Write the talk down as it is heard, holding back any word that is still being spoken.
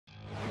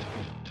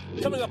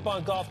Coming up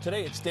on Golf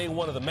Today, it's day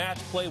one of the match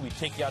play. We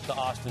take you out to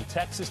Austin,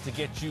 Texas to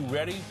get you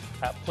ready.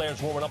 Have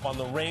players warming up on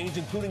the range,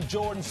 including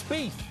Jordan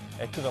Spieth,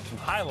 and cook up some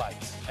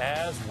highlights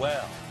as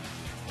well.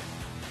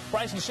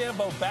 Bryson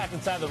DeChambeau back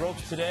inside the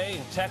ropes today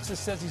in Texas,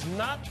 says he's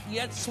not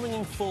yet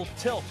swinging full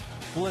tilt.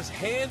 Will his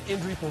hand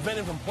injury prevent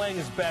him from playing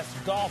his best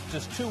golf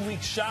just 2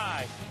 weeks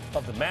shy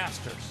of the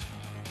Masters?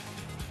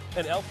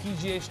 And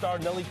LPGA star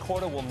Nelly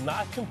Korda will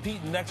not compete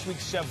in next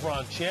week's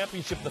Chevron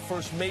Championship, the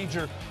first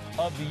major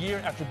of the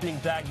year after being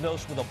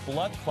diagnosed with a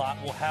blood clot.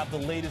 We'll have the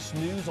latest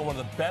news on one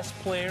of the best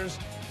players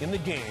in the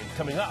game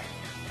coming up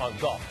on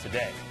Golf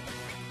Today.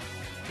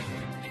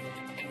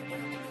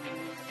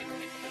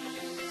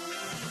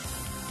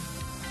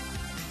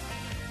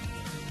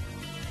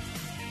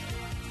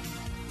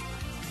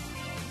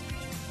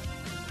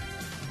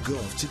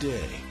 Golf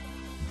Today,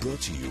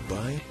 brought to you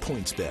by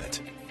PointsBet.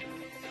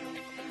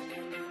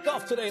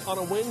 Golf Today on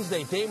a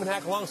Wednesday. Damon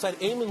Hack alongside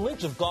Eamon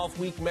Lynch of Golf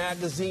Week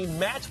magazine.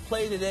 Match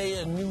play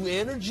today, a new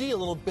energy, a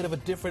little bit of a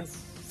different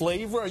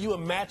flavor. Are you a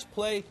match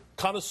play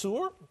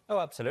connoisseur? Oh,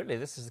 absolutely.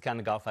 This is the kind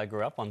of golf I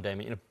grew up on,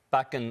 Damon. You know,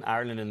 back in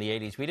Ireland in the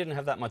 80s, we didn't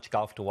have that much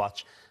golf to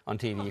watch on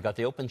TV. You got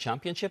the Open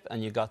Championship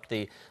and you got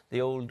the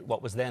old,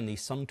 what was then the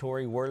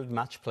Suntory World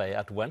Match Play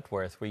at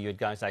Wentworth, where you had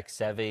guys like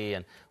Seve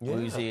and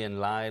Woozy and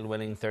Lyle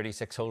winning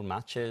 36-hole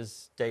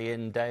matches day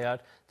in, day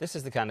out. This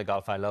is the kind of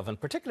golf I love, and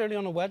particularly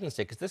on a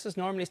Wednesday, because this is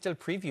normally still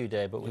preview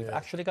day, but we've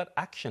actually got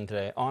action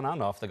today on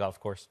and off the golf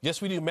course.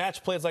 Yes, we do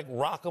match plays like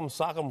Rock'em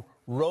Sock'em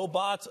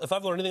Robots. If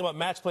I've learned anything about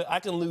match play,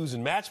 I can lose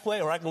in match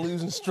play or I can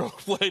lose in stroke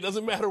play. It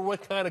doesn't matter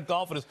what kind of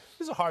golf it is.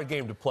 It's a hard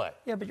game to play.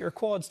 Yeah, but your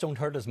quads don't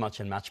hurt as much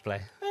in match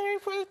play.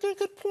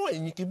 Good point.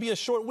 And you could be a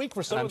short week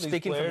for some of these players.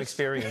 I'm speaking from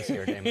experience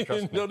here, Damon.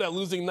 Trust me. No doubt,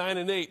 losing 9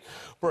 and 8,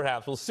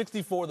 perhaps. Well,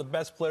 64 of the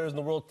best players in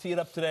the world tee it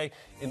up today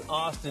in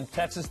Austin,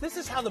 Texas. This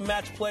is how the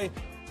match play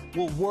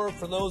will work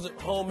for those at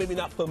home maybe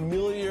not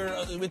familiar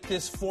with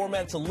this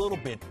format. It's a little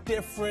bit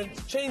different.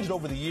 It's changed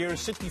over the years.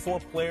 64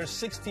 players,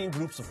 16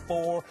 groups of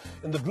 4,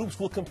 and the groups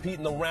will compete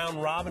in the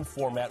round-robin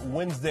format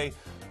Wednesday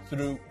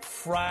through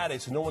Friday,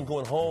 so no one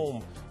going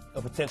home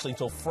potentially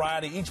until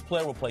Friday. Each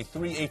player will play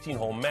 3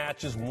 18-hole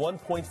matches, 1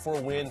 point for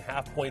a win,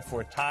 half point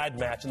for a tied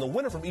match. And the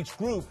winner from each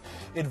group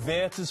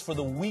advances for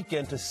the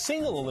weekend to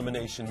single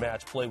elimination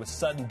match play with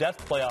sudden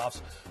death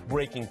playoffs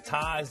breaking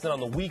ties. Then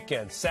on the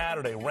weekend,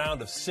 Saturday,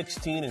 round of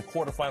 16 and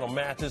quarterfinal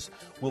matches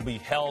will be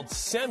held.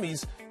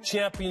 Semis,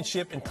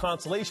 championship, and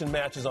consolation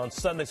matches on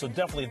Sunday, so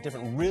definitely a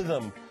different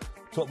rhythm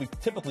to what we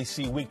typically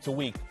see week to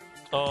week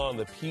on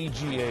the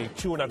PGA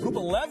Tour. Now, Group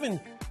 11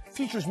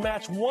 features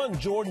match 1.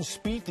 Jordan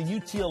Spieth, the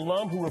UT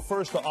alum who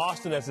refers to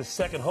Austin as his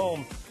second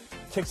home,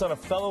 takes on a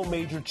fellow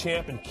major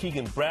champ in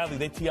Keegan Bradley.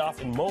 They tee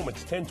off in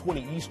moments,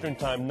 10:20 Eastern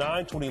Time,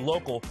 9:20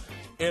 local.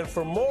 And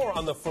for more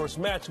on the first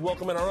match,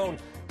 welcome in our own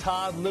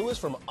Todd Lewis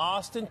from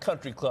Austin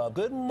Country Club.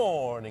 Good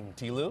morning,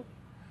 T-Lou.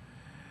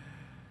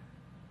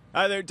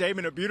 Hi there,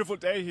 Damon. A beautiful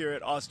day here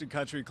at Austin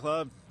Country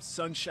Club.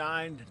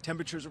 Sunshine,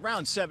 temperatures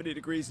around 70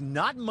 degrees,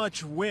 not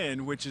much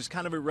wind, which is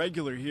kind of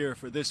irregular here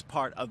for this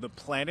part of the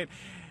planet.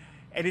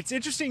 And it's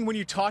interesting when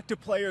you talk to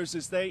players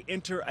as they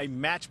enter a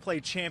match play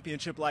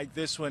championship like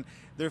this one,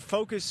 their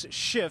focus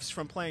shifts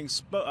from playing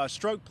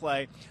stroke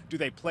play. Do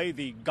they play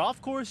the golf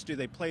course? Do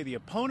they play the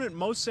opponent?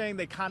 Most saying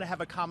they kind of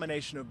have a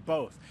combination of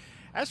both.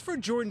 As for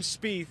Jordan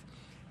Spieth,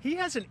 he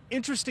has an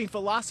interesting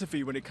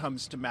philosophy when it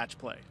comes to match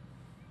play.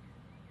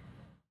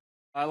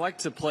 I like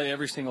to play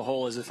every single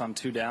hole as if I'm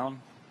 2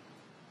 down.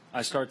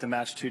 I start the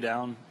match 2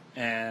 down,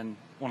 and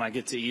when I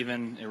get to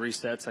even, it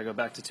resets. I go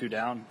back to 2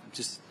 down.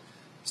 Just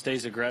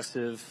stays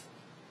aggressive.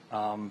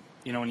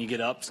 You know, when you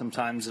get up,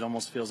 sometimes it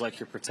almost feels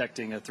like you're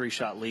protecting a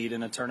 3-shot lead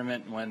in a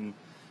tournament when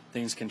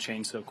things can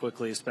change so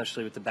quickly,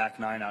 especially with the back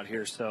 9 out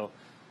here. So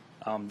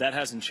that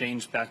hasn't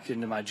changed back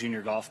into my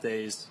junior golf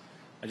days.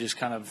 I just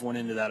kind of went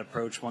into that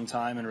approach one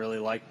time and really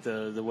liked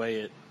the way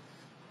it,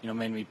 you know,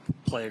 made me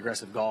play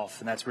aggressive golf.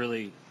 And that's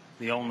really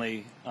the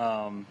only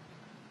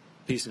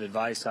piece of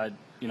advice I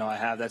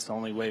have. That's the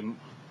only way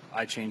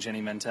I change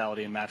any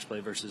mentality in match play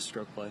versus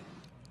stroke play.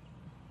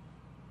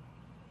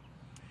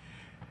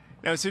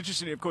 Now, it's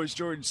interesting, of course,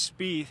 Jordan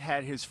Spieth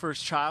had his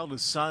first child,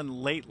 his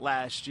son, late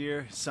last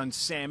year, his son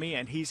Sammy,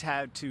 and he's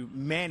had to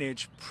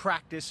manage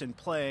practice and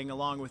playing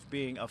along with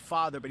being a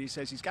father, but he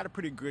says he's got a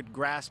pretty good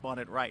grasp on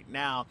it right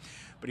now.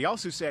 But he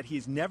also said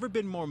he's never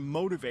been more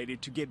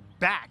motivated to get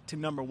back to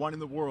 #1 in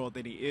the world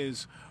than he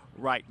is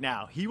right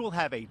now. He will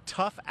have a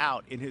tough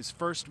out in his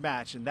first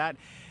match, and that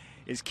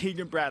is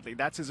Keegan Bradley.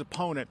 That's his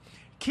opponent.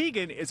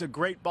 Keegan is a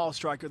great ball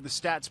striker. The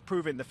stats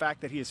proven the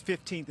fact that he is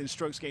 15th in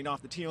strokes gained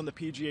off the tee on the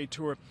PGA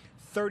Tour,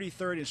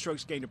 33rd in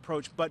strokes gained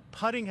approach, but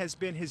putting has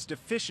been his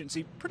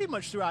deficiency pretty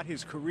much throughout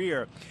his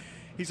career.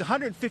 He's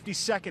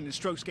 152nd in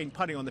strokes gained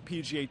putting on the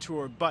PGA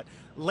Tour, but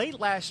late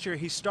last year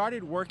he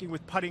started working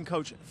with putting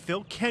coach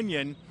Phil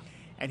Kenyon,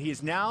 and he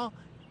is now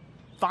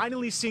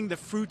finally seeing the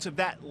fruits of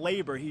that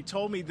labor. He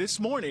told me this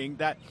morning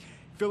that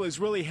Phil has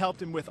really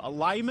helped him with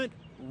alignment,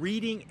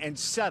 reading, and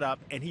setup,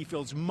 and he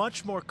feels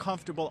much more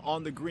comfortable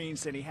on the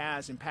greens than he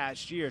has in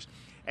past years.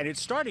 And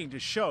it's starting to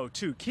show,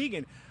 too.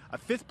 Keegan, a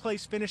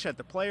 5th-place finish at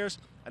the Players,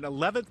 an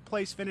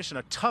 11th-place finish, and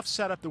a tough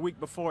setup the week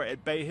before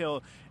at Bay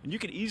Hill. And you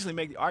can easily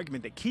make the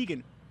argument that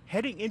Keegan,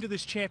 heading into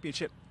this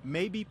championship,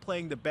 may be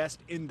playing the best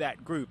in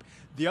that group.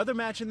 The other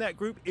match in that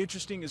group,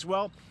 interesting as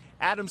well,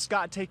 Adam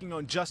Scott taking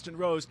on Justin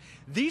Rose.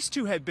 These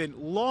two have been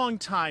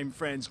longtime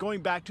friends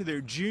going back to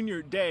their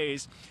junior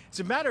days. As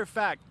a matter of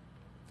fact,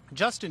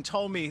 Justin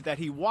told me that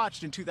he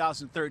watched in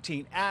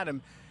 2013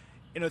 Adam,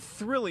 in a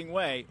thrilling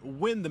way,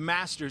 win the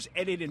Masters,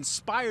 and it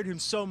inspired him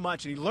so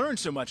much, and he learned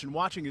so much in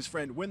watching his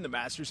friend win the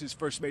Masters, his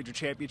first major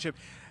championship,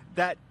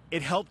 that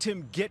it helped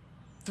him get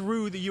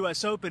through the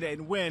U.S. Open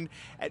and win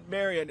at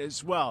Merion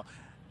as well.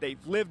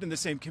 They've lived in the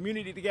same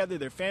community together.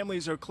 Their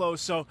families are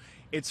close. So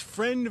it's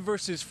friend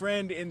versus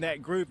friend in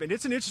that group. And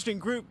it's an interesting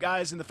group,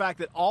 guys, in the fact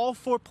that all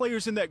 4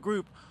 players in that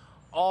group,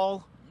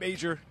 all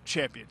major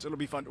champions. It'll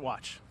be fun to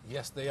watch.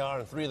 Yes, they are,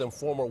 and 3 of them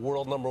former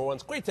world number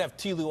 1s. Great to have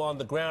Tillou on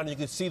the ground. You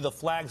can see the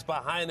flags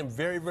behind him,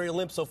 very, very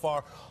limp so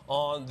far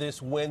on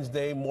this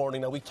Wednesday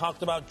morning. Now, we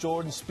talked about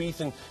Jordan Spieth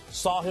and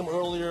saw him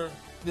earlier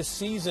this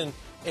season,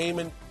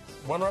 Eamon.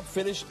 Runner-up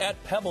finish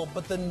at Pebble,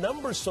 but the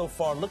numbers so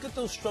far, look at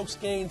those strokes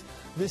gained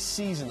this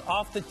season.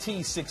 Off the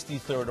tee,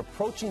 63rd.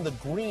 Approaching the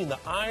green, the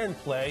iron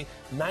play,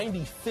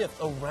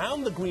 95th.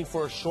 Around the green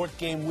for a short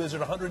game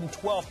wizard,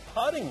 112th.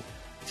 Putting,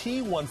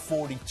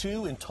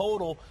 T142. In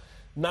total,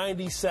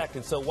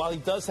 92nd. So while he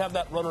does have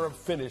that runner-up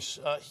finish,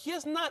 he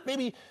has not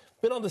maybe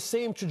been on the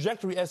same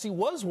trajectory as he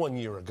was 1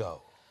 year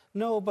ago.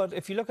 No, but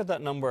if you look at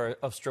that number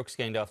of strokes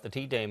gained off the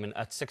tee, Damon,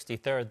 at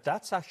 63rd,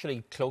 that's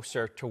actually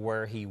closer to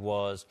where he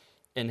was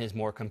in his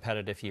more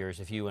competitive years,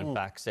 if you went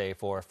back, say,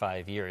 4 or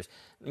 5 years.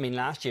 I mean,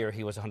 last year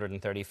he was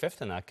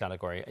 135th in that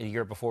category. A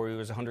year before he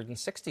was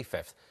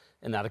 165th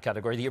in that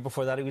category. The year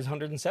before that he was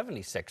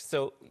 176th.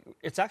 So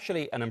it's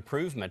actually an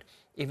improvement,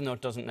 even though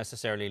it doesn't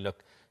necessarily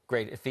look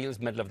great. It feels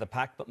middle of the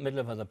pack, but middle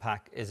of the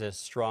pack is a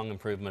strong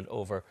improvement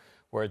over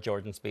where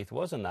Jordan Spieth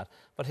was in that.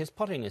 But his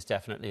putting is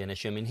definitely an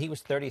issue. I mean, he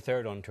was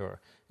 33rd on tour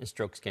in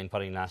strokes gained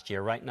putting last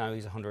year. Right now,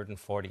 he's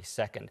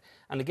 142nd.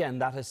 And again,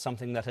 that is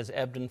something that has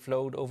ebbed and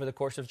flowed over the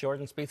course of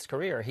Jordan Spieth's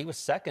career. He was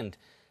 2nd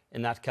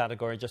in that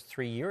category just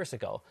 3 years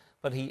ago.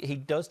 But he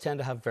does tend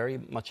to have very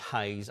much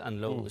highs and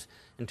lows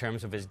in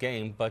terms of his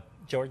game. But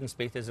Jordan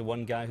Spieth is the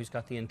one guy who's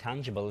got the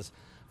intangibles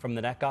from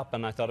the neck up.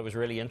 And I thought it was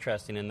really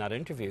interesting in that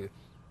interview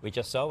we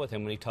just saw with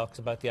him when he talks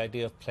about the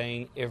idea of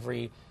playing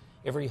every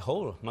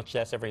hole, much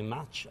less every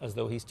match, as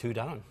though he's 2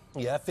 down.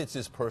 Yeah, that fits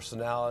his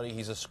personality.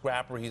 He's a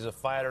scrapper. He's a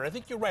fighter. I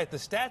think you're right. The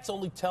stats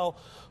only tell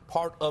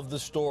part of the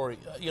story.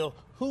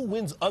 Who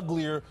wins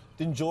uglier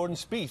than Jordan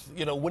Spieth?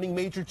 Winning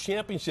major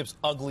championships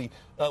ugly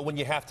when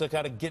you have to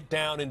kind of get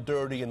down and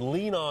dirty and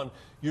lean on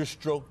your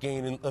stroke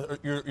game and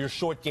your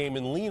short game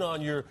and lean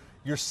on your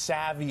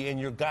savvy and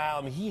your guile.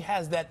 I mean, he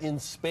has that in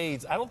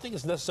spades. I don't think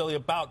it's necessarily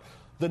about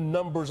the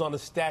numbers on the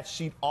stat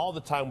sheet all the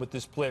time with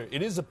this player.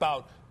 It is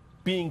about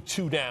being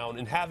 2 down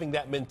and having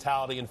that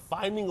mentality and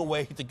finding a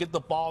way to get the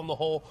ball in the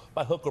hole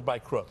by hook or by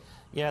crook.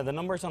 Yeah, the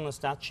numbers on the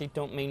stat sheet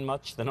don't mean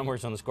much. The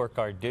numbers on the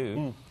scorecard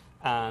do.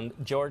 And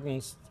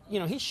Jordan's,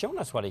 he's shown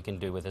us what he can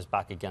do with his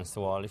back against the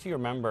wall. If you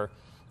remember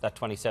that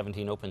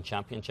 2017 Open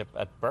Championship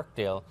at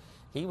Birkdale,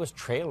 he was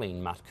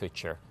trailing Matt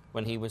Kuchar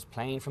when he was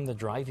playing from the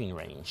driving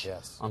range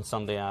on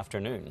Sunday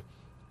afternoon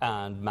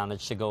and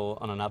managed to go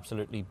on an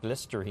absolutely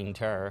blistering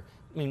tear.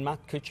 I mean,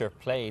 Matt Kuchar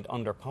played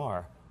under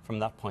par from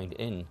that point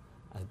in.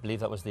 I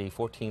believe that was the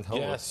 14th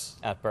hole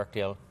at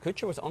Birkdale.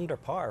 Kuchar was under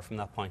par from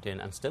that point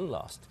in and still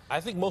lost. I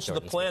think most of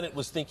the planet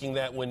was thinking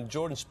that when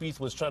Jordan Spieth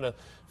was trying to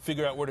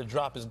figure out where to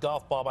drop his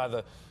golf ball by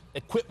the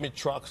equipment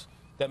trucks,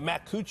 that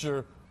Matt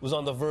Kuchar was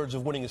on the verge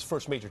of winning his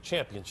first major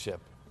championship.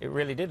 It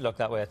really did look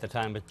that way at the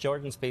time, but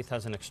Jordan Spieth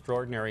has an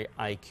extraordinary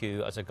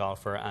IQ as a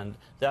golfer, and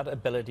that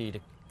ability to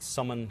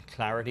summon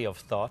clarity of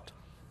thought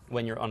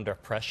when you're under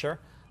pressure,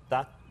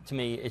 that, to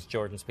me, is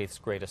Jordan Spieth's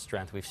greatest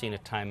strength. We've seen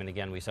it time and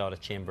again. We saw it at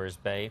Chambers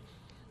Bay.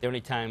 The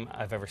only time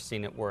I've ever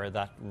seen it where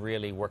that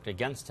really worked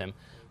against him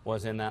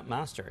was in that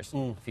Masters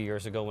a few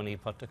years ago when he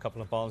put a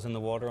couple of balls in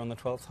the water on the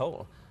 12th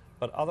hole.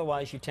 But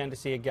otherwise, you tend to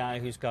see a guy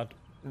who's got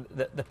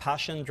the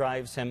passion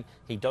drives him.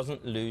 He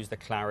doesn't lose the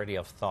clarity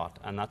of thought,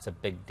 and that's a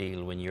big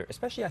deal when you're,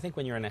 especially I think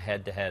when you're in a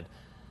head-to-head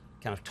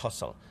kind of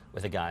tussle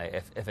with a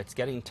guy. If it's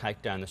getting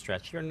tight down the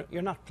stretch,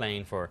 you're not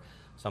playing for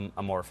some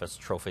amorphous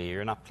trophy.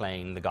 You're not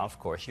playing the golf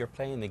course. You're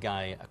playing the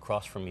guy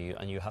across from you,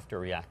 and you have to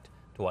react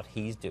to what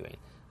he's doing.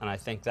 And I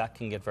think that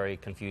can get very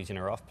confusing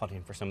or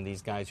off-putting for some of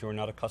these guys who are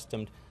not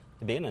accustomed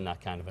to being in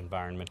that kind of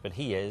environment. But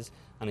he is,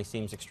 and he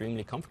seems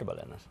extremely comfortable in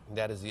it.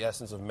 That is the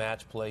essence of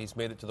match play. He's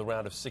made it to the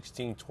round of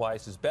 16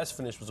 twice. His best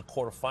finish was a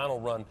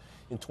quarterfinal run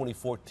in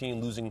 2014,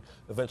 losing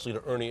eventually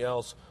to Ernie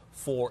Els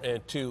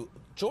 4-2.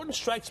 Jordan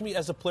strikes me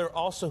as a player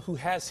also who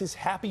has his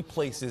happy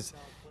places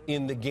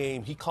in the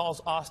game. He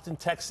calls Austin,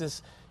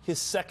 Texas his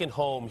second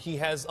home. He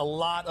has a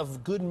lot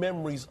of good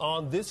memories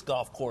on this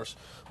golf course,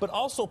 but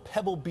also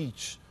Pebble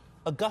Beach,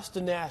 Augusta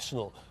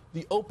National,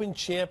 the Open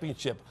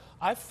Championship.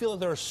 I feel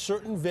there are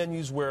certain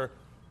venues where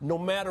no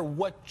matter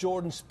what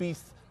Jordan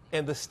Spieth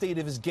and the state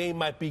of his game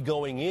might be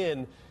going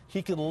in,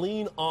 he can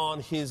lean on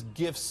his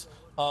gifts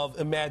of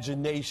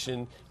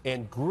imagination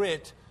and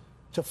grit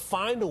to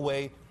find a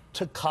way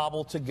to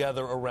cobble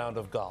together a round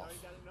of golf.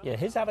 Yeah,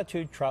 his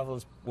attitude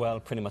travels well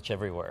pretty much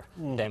everywhere,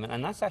 Damon,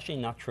 and that's actually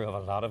not true of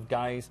a lot of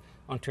guys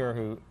on tour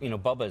who, you know,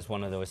 Bubba is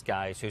one of those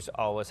guys who's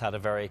always had a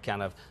very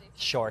kind of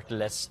short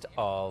list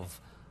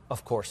of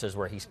courses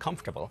where he's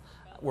comfortable,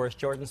 whereas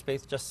Jordan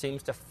Spieth just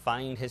seems to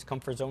find his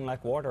comfort zone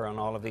like water on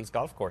all of these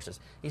golf courses.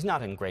 He's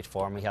not in great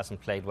form. He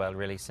hasn't played well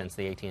really since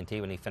the AT&T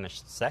when he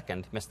finished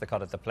second, missed the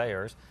cut at the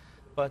Players.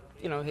 But,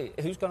 you know,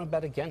 who's going to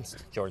bet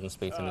against Jordan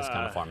Spieth in this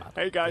kind of format?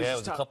 Hey, guys. Yeah, it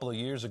was a couple of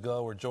years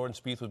ago where Jordan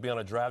Spieth would be on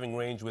a driving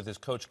range with his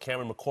coach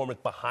Cameron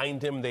McCormick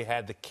behind him. They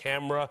had the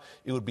camera.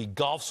 It would be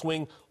golf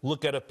swing,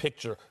 look at a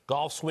picture.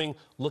 Golf swing,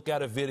 look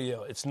at a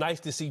video. It's nice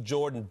to see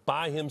Jordan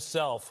by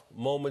himself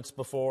moments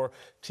before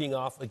teeing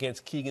off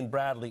against Keegan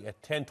Bradley at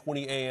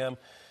 10:20 a.m.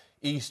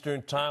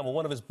 Eastern Time. Well,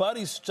 one of his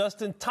buddies,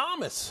 Justin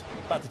Thomas,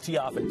 about to tee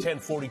off at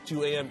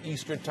 10:42 a.m.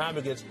 Eastern Time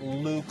against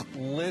Luke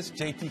List.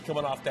 JT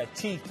coming off that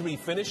T3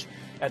 finish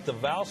at the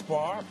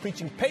Valspar,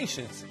 preaching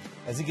patience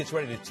as he gets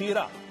ready to tee it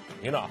up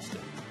in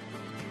Austin.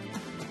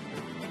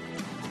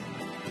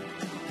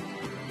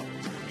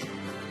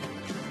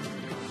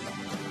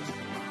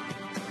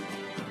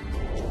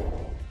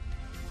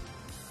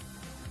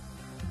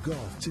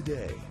 Golf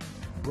Today,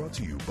 brought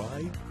to you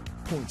by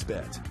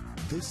PointsBet.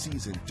 This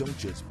season, don't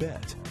just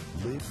bet,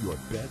 live your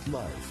bet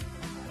life.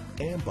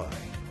 And by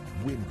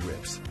Win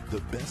Grips,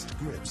 the best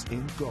grips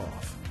in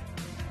golf.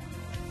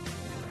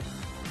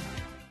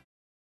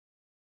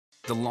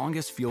 The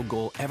longest field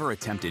goal ever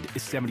attempted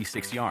is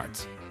 76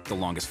 yards. The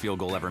longest field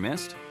goal ever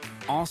missed?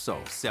 Also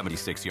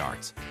 76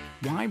 yards.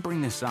 Why bring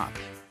this up?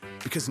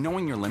 Because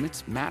knowing your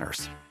limits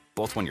matters,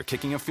 both when you're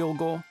kicking a field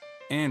goal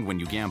and when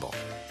you gamble.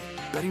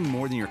 Betting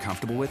more than you're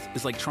comfortable with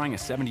is like trying a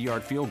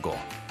 70-yard field goal.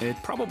 It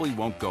probably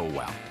won't go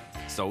well.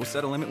 So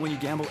set a limit when you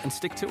gamble and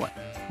stick to it.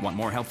 Want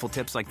more helpful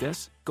tips like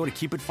this? Go to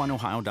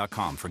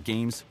keepitfunohio.com for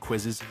games,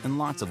 quizzes, and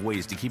lots of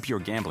ways to keep your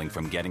gambling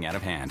from getting out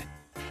of hand.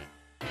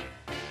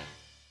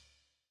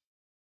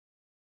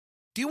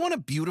 Do you want a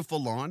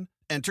beautiful lawn?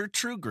 Enter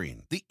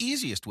TruGreen, the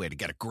easiest way to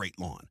get a great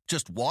lawn.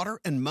 Just water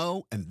and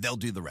mow, and they'll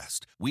do the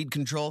rest. Weed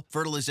control,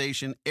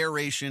 fertilization,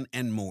 aeration,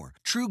 and more.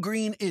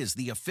 TruGreen is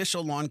the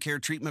official lawn care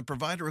treatment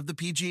provider of the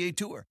PGA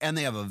Tour, and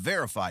they have a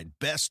verified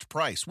best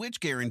price,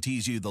 which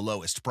guarantees you the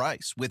lowest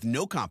price with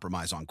no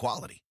compromise on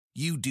quality.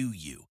 You do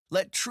you.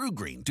 Let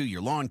TruGreen do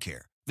your lawn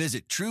care.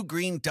 Visit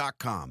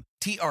TruGreen.com,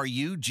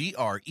 TruGreen.com,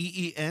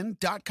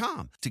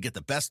 to get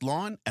the best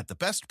lawn at the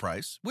best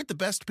price with the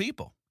best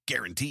people.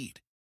 Guaranteed.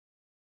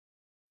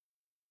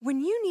 When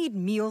you need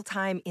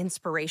mealtime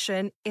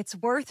inspiration, it's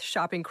worth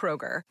shopping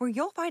Kroger, where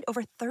you'll find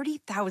over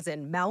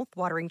 30,000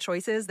 mouth-watering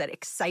choices that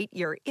excite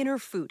your inner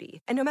foodie.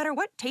 And no matter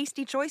what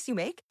tasty choice you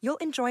make, you'll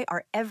enjoy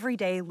our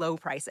everyday low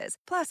prices,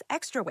 plus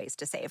extra ways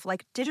to save,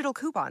 like digital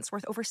coupons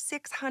worth over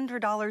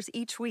 $600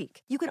 each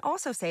week. You can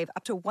also save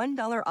up to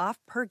 $1 off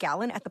per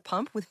gallon at the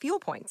pump with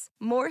fuel points.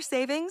 More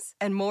savings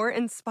and more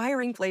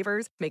inspiring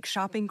flavors make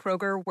shopping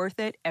Kroger worth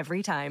it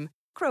every time.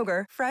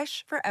 Kroger,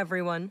 fresh for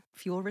everyone.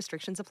 Fuel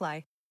restrictions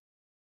apply.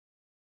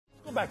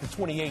 Go back to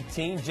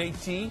 2018,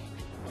 JT,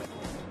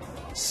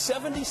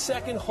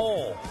 72nd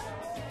hole,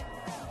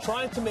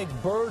 trying to make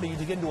birdie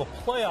to get into a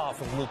playoff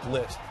with Luke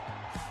List.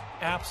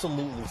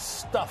 Absolutely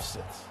stuffs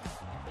it.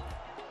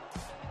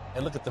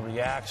 And look at the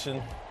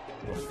reaction,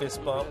 a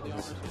fist bump.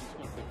 His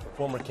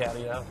former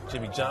caddy now,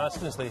 Jimmy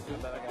Johnson, as they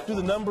do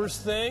the numbers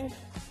thing.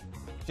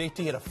 JT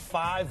hit a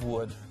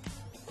 5-wood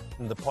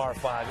in the par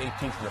 5,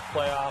 18th in the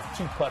playoff,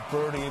 2-putt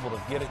birdie, able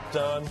to get it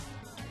done.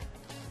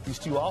 These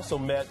two also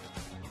met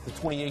the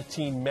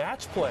 2018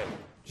 match play,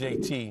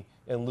 JT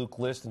and Luke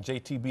List, and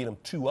JT beat him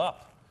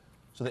 2-up.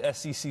 So the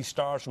SEC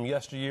stars from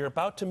yesteryear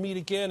about to meet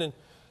again. And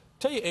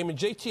tell you, Eamon,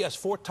 JT has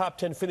 4 top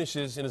 10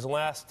 finishes in his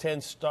last 10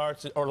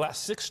 starts, or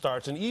last 6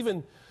 starts. And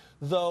even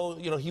though,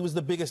 you know, he was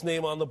the biggest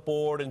name on the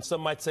board, and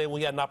some might say, well,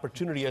 he had an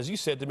opportunity, as you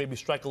said, to maybe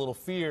strike a little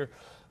fear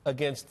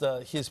against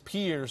his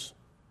peers,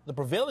 the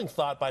prevailing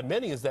thought by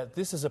many is that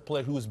this is a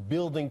player who is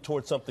building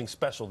towards something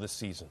special this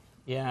season.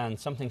 Yeah, and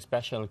something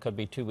special could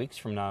be 2 weeks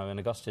from now in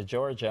Augusta,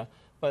 Georgia.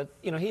 But,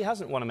 you know, he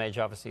hasn't won a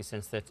major, obviously,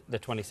 since the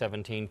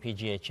 2017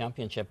 PGA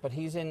Championship, but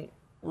he's in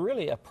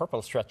really a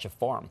purple stretch of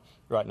form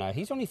right now.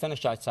 He's only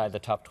finished outside the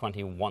top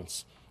 20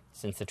 once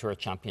since the Tour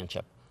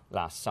Championship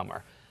last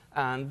summer.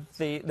 And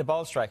the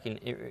ball striking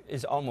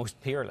is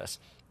almost peerless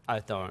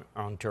out there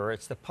on tour.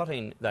 It's the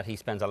putting that he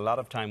spends a lot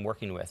of time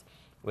working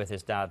with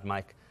his dad,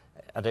 Mike.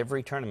 At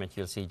every tournament,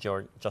 you'll see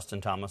Justin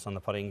Thomas on the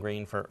putting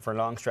green for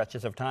long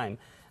stretches of time.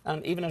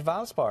 And even at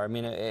Valspar, I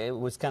mean, it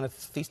was kind of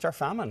feast or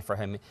famine for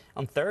him.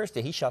 On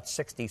Thursday, he shot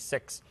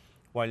 66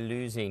 while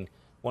losing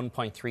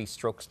 1.3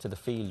 strokes to the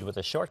field with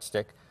a short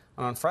stick.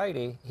 And on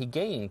Friday, he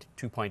gained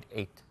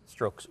 2.8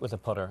 strokes with a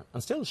putter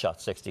and still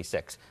shot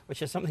 66,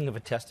 which is something of a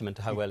testament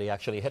to how well he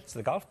actually hits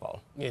the golf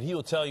ball. And he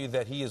will tell you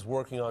that he is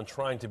working on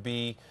trying to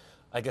be,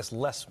 I guess,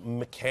 less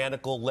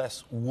mechanical,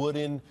 less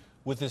wooden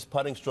with his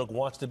putting stroke,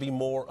 wants to be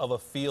more of a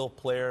feel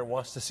player,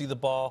 wants to see the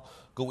ball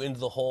go into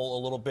the hole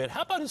a little bit.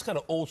 How about his kind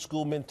of old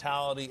school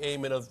mentality,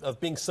 Eamon, of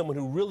being someone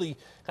who really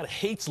kind of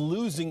hates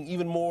losing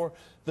even more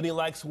than he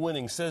likes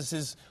winning? Says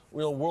his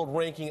world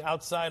ranking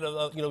outside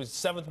of he's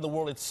 7th in the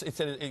world. It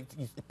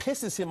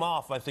pisses him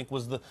off, I think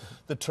was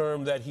the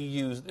term that he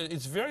used.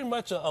 It's very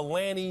much a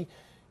Lanny,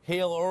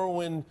 Hale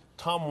Irwin,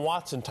 Tom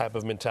Watson type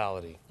of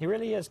mentality. He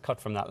really is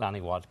cut from that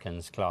Lanny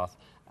Wadkins cloth.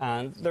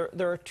 And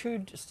there are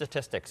two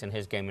statistics in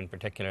his game in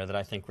particular that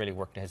I think really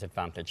work to his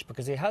advantage,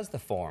 because he has the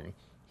form,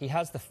 he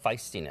has the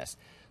feistiness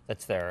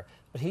that's there,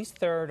 but he's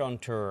 3rd on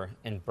tour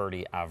in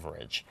birdie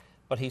average,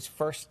 but he's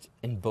 1st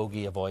in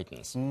bogey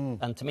avoidance.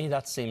 And to me,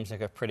 that seems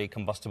like a pretty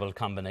combustible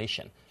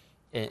combination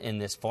in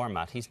this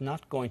format. He's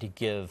not going to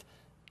give,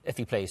 if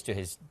he plays to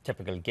his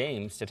typical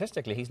game,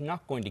 statistically, he's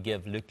not going to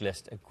give Luke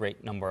List a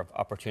great number of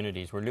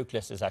opportunities where Luke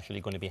List is actually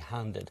going to be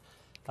handed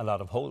a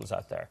lot of holes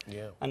out there.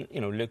 Yeah. And,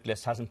 Luke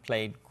List hasn't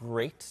played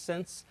great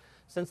since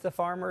the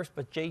Farmers,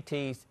 but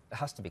JT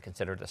has to be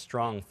considered a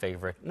strong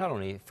favourite, not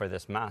only for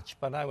this match,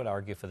 but I would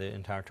argue for the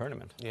entire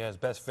tournament. Yeah, his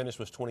best finish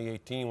was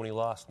 2018 when he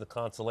lost in the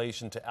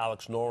consolation to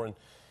Alex Noren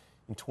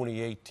in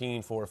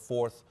 2018 for a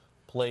 4th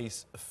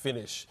place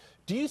finish.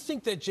 Do you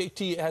think that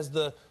JT has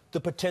the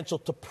potential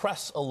to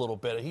press a little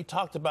bit? He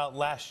talked about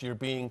last year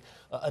being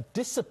a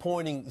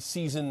disappointing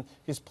season,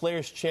 his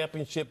Players'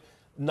 Championship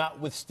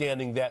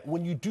notwithstanding that.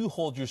 When you do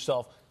hold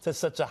yourself to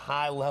such a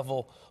high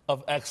level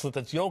of excellence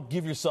that you don't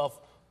give yourself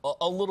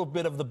a little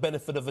bit of the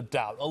benefit of a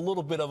doubt, a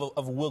little bit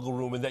of wiggle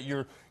room, and that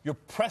you're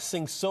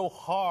pressing so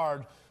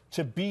hard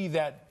to be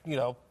that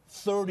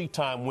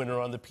 30-time winner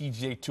on the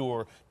PGA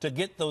Tour, to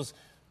get those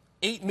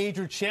 8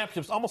 major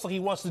championships, almost like he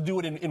wants to do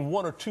it in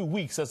 1 or 2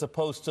 weeks as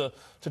opposed to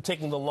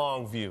taking the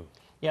long view.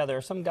 Yeah, there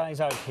are some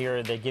guys out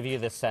here, they give you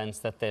the sense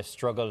that they've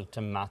struggled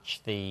to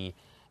match the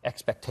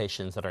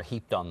expectations that are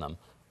heaped on them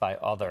by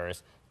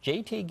others.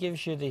 JT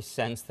gives you the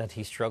sense that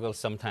he struggles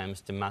sometimes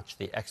to match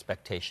the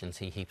expectations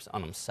he heaps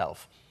on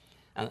himself.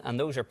 And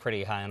those are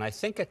pretty high. And I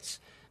think it's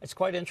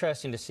quite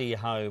interesting to see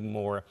how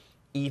more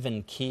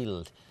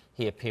even-keeled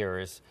he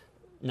appears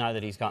now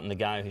that he's gotten the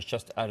guy who's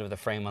just out of the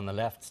frame on the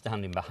left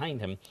standing behind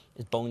him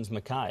is Bones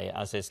Mackay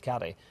as his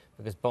caddy.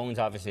 Because Bones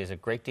obviously has a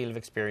great deal of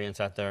experience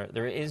out there.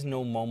 There is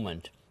no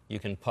moment you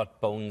can put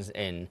Bones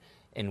in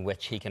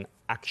which he can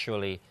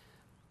actually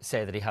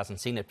say that he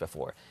hasn't seen it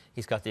before.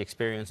 He's got the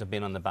experience of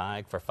being on the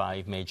bag for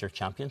 5 major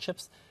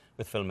championships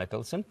with Phil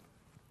Mickelson,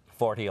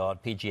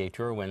 40-odd PGA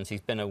Tour wins. He's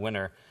been a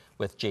winner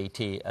with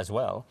JT as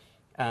well.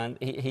 And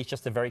he's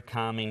just a very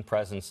calming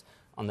presence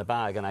on the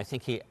bag. And I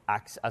think he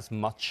acts as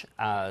much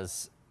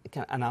as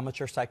an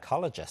amateur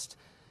psychologist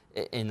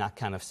in that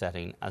kind of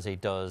setting as he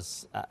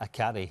does a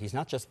caddy. He's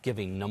not just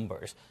giving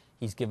numbers,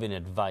 he's giving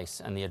advice.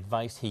 And the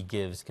advice he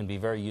gives can be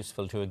very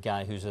useful to a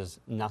guy who's as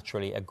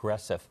naturally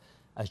aggressive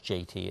as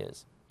JT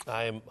is.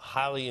 I am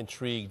highly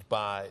intrigued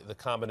by the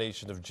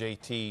combination of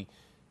JT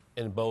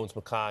and Bones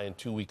Mackay in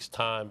 2 weeks'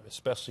 time,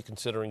 especially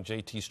considering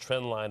JT's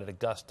trend line at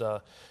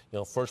Augusta.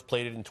 First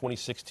played it in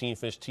 2016,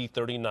 finished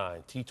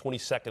T39,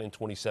 T22nd in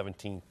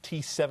 2017,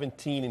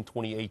 T17 in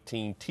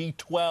 2018,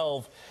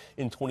 T12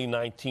 in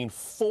 2019,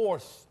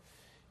 4th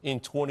in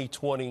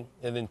 2020,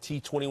 and then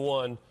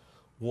T21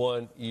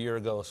 1 year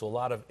ago. So a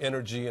lot of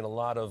energy and a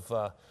lot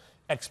of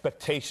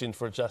expectation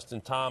for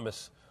Justin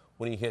Thomas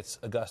when he hits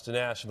Augusta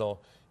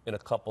National in a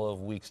couple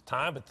of weeks'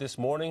 time. But this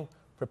morning,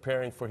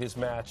 preparing for his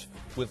match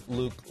with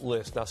Luke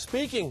List. Now,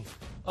 speaking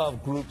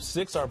of Group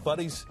 6, our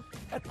buddies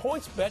at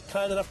PointsBet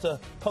kind enough to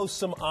post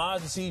some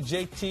odds. You see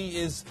JT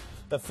is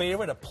the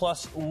favorite at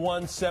plus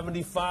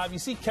 175. You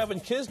see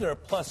Kevin Kisner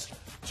at plus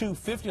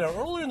 250. Now,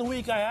 earlier in the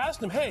week, I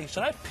asked him, hey,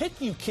 should I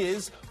pick you,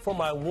 Kiz, for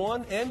my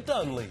one and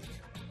done league?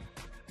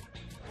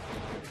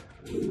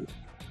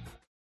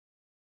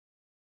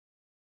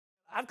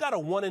 I've got a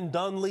one and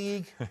done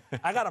league.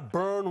 I got to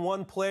burn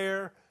one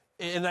player,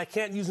 and I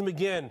can't use him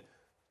again.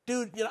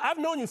 Dude, I've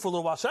known you for a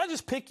little while. Should I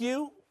just pick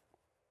you?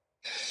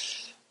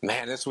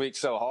 Man, this week's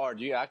so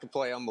hard. I could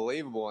play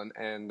unbelievable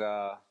and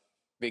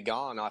be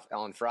gone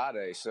on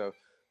Friday. So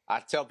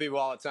I tell people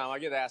all the time, I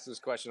get asked this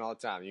question all the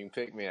time. You can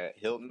pick me at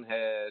Hilton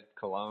Head,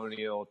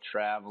 Colonial,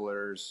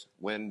 Travelers,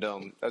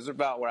 Wyndham. Those are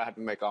about where I have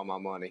to make all my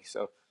money.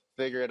 So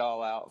figure it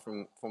all out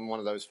from one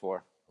of those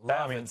 4.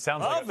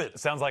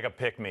 Sounds like a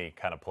pick me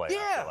kind of play.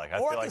 Yeah, I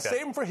feel like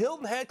save him for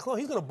Hilton Head.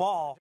 He's going to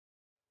ball.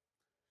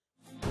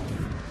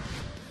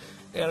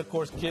 And, of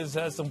course, Kiz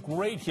has some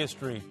great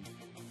history.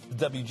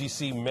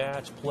 WGC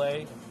match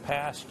play,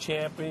 past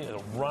champion, and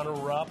a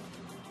runner-up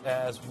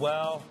as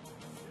well.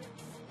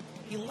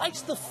 He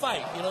likes to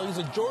fight. He's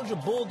a Georgia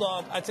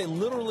Bulldog, I'd say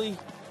literally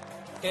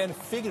and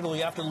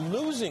figuratively. After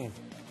losing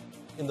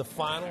in the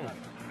final,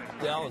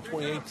 Dell in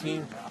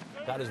 2018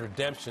 got his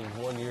redemption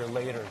 1 year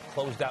later.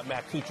 Closed out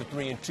Matt Kuchar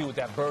 3-2 with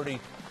that birdie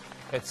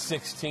at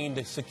 16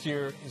 to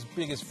secure his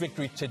biggest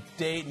victory to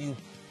date. You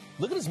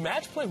look at his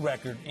match play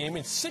record.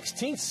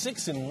 16,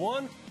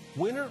 6-1,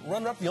 winner,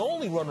 runner-up, the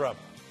only runner-up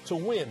to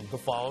win the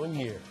following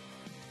year.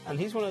 And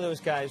he's one of those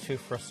guys who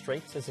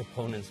frustrates his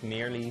opponents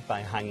merely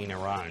by hanging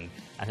around.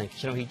 I think,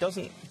 he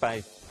doesn't,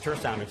 by tour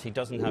standards, he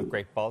doesn't have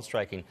great ball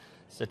striking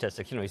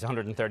statistics. He's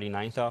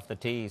 139th off the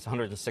tee, he's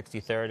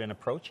 163rd in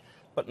approach,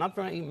 but not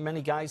very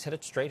many guys hit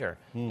it straighter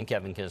than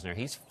Kevin Kisner.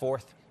 He's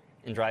 4th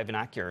in driving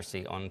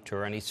accuracy on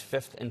tour, and he's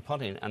 5th in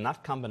putting, and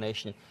that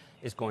combination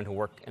is going to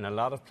work in a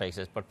lot of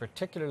places, but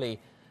particularly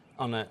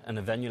on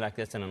a venue like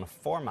this and on a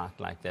format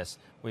like this,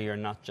 where you're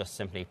not just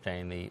simply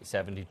playing the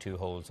 72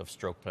 holes of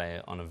stroke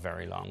play on a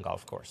very long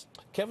golf course.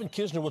 Kevin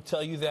Kisner will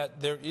tell you that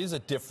there is a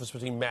difference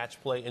between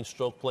match play and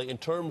stroke play in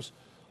terms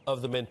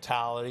of the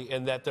mentality,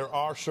 and that there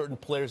are certain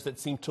players that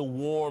seem to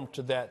warm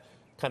to that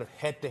kind of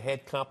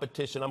head-to-head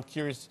competition. I'm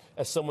curious,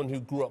 as someone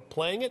who grew up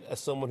playing it, as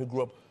someone who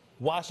grew up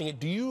watching it,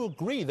 do you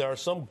agree there are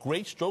some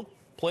great stroke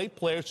play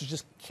players who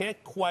just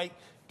can't quite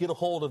get a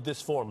hold of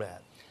this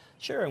format?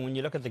 Sure, and when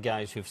you look at the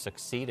guys who've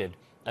succeeded,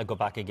 I go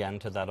back again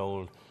to that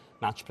old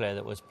match play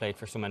that was played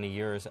for so many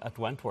years at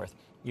Wentworth.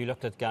 You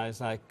looked at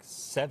guys like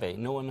Seve.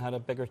 No one had a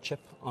bigger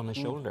chip on his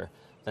shoulder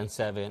than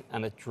Seve,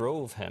 and it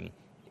drove him,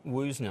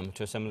 Woosnam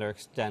to a similar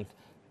extent,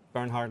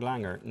 Bernhard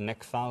Langer,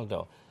 Nick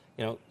Faldo.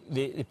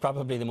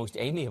 Probably the most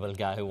amiable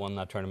guy who won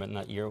that tournament in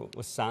that year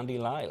was Sandy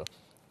Lyle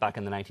back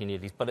in the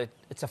 1980s. But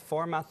it's a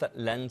format that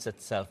lends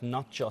itself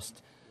not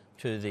just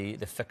to the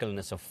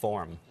fickleness of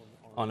form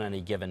on any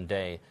given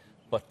day,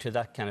 but to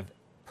that kind of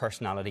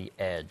personality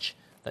edge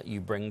that you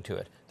bring to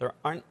it. There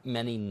aren't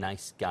many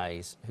nice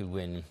guys who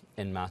win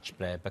in match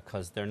play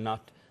because they're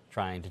not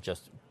trying to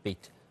just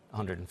beat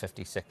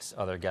 156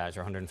 other guys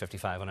or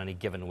 155 on any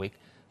given week.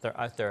 They're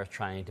out there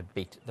trying to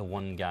beat the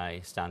one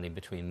guy standing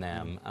between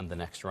them and the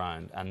next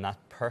round, and that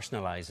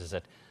personalizes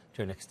it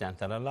to an extent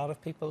that a lot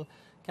of people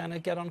kind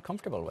of get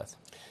uncomfortable with.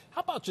 How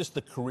about just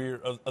the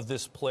career of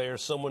this player,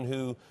 someone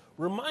who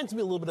reminds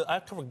me a little bit of,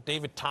 I've covered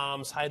David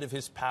Tom's height of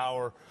his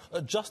power,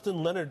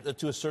 Justin Leonard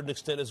to a certain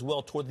extent as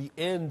well, toward the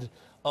end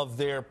of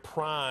their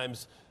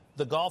primes.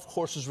 The golf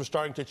courses were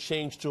starting to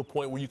change to a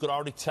point where you could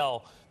already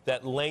tell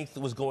that length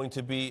was going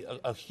to be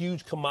a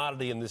huge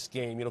commodity in this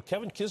game.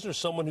 Kevin Kisner is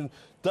someone who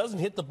doesn't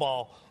hit the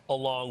ball a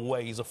long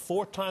way. He's a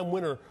 4-time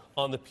winner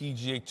on the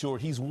PGA Tour.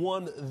 He's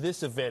won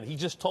this event. He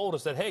just told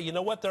us that, hey, you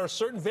know what? There are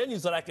certain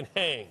venues that I can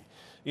hang.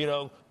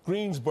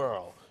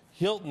 Greensboro,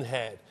 Hilton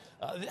Head.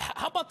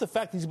 How about the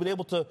fact that he's been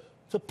able to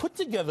put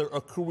together a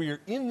career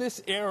in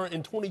this era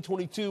in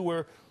 2022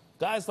 where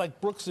guys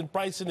like Brooks and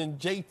Bryson and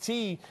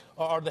JT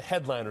are the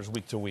headliners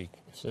week to week?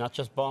 It's not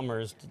just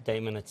bombers,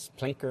 Damon. It's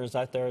plinkers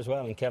out there as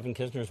well. And Kevin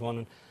Kisner's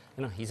one.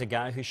 He's a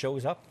guy who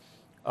shows up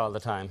all the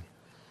time.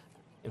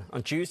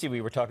 On Tuesday,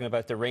 we were talking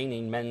about the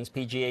reigning men's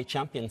PGA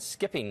champion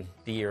skipping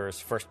the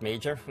year's first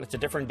major. It's a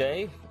different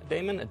day,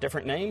 Damon, a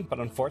different name, but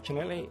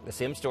unfortunately, the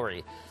same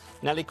story.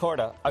 Nelly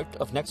Korda out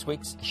of next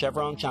week's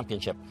Chevron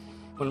Championship.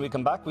 When we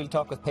come back, we'll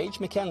talk with Paige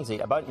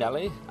McKenzie about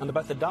Nelly and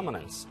about the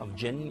dominance of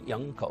Jin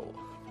Young Ko.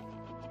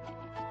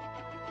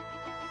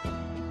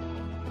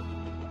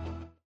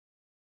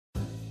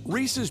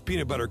 Reese's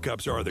Peanut Butter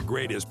Cups are the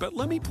greatest, but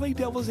let me play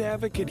devil's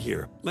advocate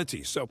here. Let's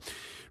see. So,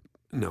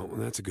 no,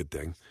 that's a good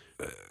thing.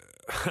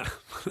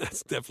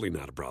 That's definitely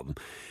not a problem.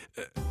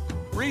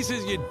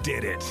 Reese's, you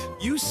did it.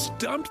 You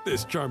stumped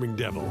this charming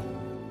devil.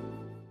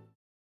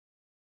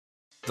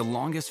 The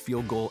longest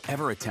field goal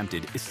ever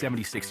attempted is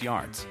 76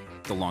 yards.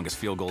 The longest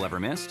field goal ever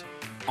missed?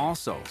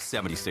 Also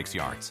 76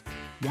 yards.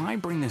 Why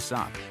bring this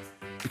up?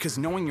 Because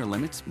knowing your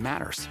limits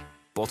matters,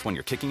 both when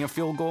you're kicking a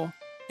field goal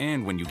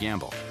and when you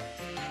gamble.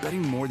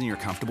 Betting more than you're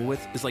comfortable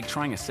with is like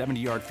trying a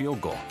 70-yard field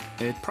goal.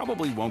 It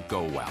probably won't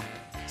go well.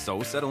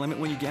 So set a limit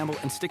when you gamble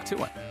and stick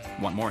to it.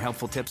 Want more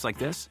helpful tips like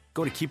this?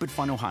 Go to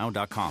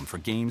keepitfunohio.com for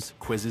games,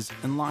 quizzes,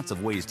 and lots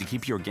of ways to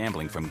keep your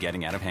gambling from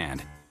getting out of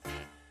hand.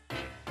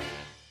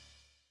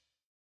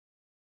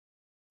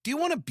 Do you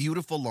want a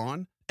beautiful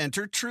lawn?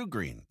 Enter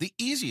TruGreen, the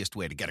easiest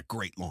way to get a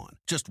great lawn.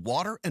 Just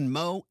water and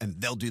mow, and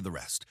they'll do the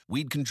rest.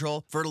 Weed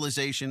control,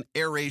 fertilization,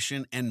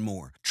 aeration, and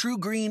more.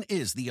 TruGreen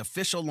is the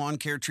official lawn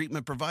care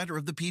treatment provider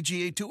of the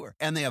PGA Tour,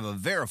 and they have a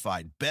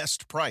verified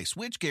best price,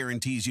 which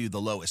guarantees you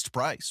the lowest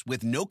price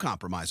with no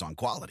compromise on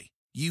quality.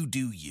 You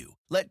do you.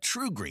 Let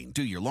TruGreen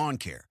do your lawn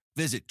care.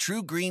 Visit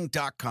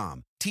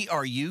TruGreen.com,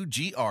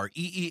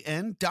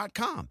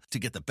 TruGreen.com, to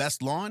get the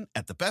best lawn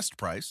at the best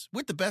price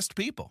with the best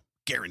people.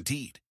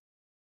 Guaranteed.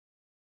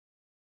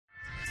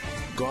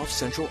 Golf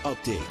Central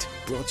Update,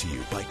 brought to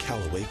you by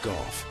Callaway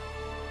Golf.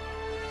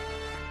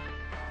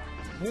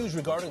 News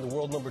regarding the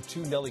world number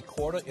 2, Nelly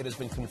Korda. It has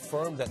been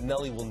confirmed that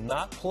Nelly will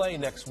not play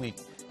next week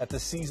at the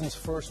season's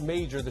first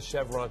major, the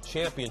Chevron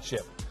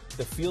Championship.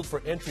 The field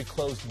for entry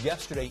closed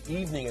yesterday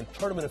evening, and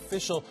tournament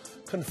official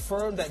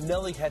confirmed that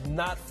Nelly had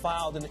not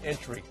filed an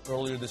entry.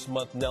 Earlier this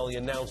month, Nelly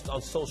announced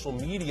on social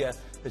media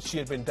that she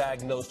had been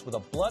diagnosed with a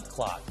blood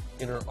clot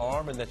in her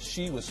arm and that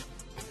she was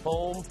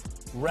home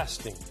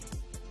resting.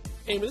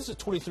 Eamon, this is a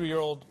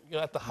 23-year-old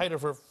at the height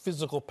of her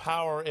physical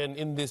power and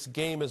in this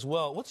game as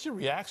well. What's your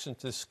reaction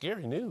to this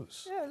scary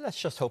news? Yeah, let's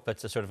just hope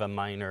it's a sort of a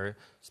minor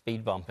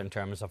speed bump in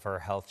terms of her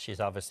health. She's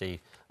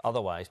obviously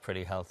otherwise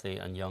pretty healthy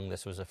and young.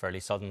 This was a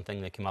fairly sudden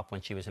thing that came up when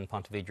she was in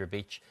Ponte Vedra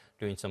Beach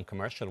doing some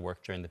commercial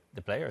work during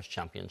the Players'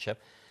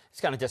 Championship.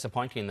 It's kind of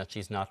disappointing that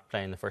she's not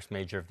playing the first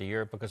major of the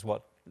year, because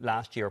what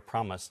last year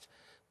promised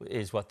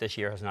is what this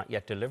year has not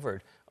yet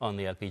delivered on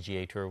the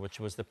LPGA Tour, which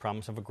was the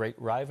promise of a great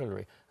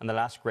rivalry. And the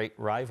last great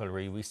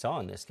rivalry we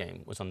saw in this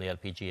game was on the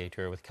LPGA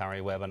Tour with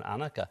Carrie Webb and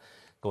Annika,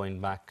 going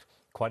back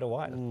quite a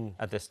while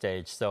at this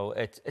stage. So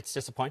it's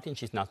disappointing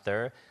she's not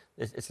there.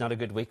 It's not a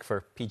good week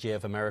for PGA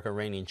of America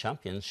reigning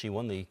champions. She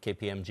won the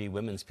KPMG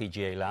Women's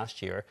PGA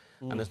last year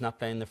and is not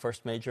playing the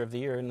first major of the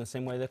year in the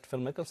same way that Phil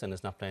Mickelson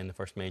is not playing the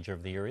first major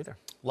of the year either.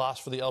 Loss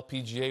for the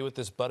LPGA with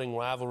this budding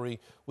rivalry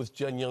with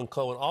Jin Young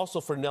Ko, and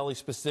also for Nelly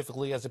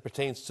specifically as it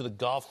pertains to the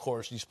golf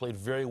course. She's played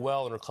very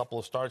well in her couple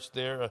of starts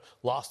there,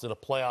 lost in a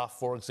playoff,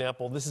 for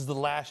example. This is the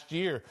last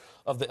year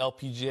of the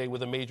LPGA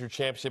with a major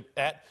championship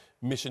at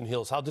Mission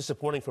Hills. How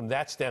disappointing from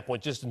that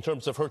standpoint, just in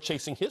terms of her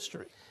chasing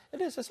history.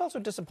 It is. It's also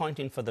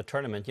disappointing for the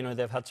tournament. You know,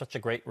 they've had such a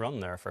great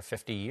run there for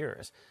 50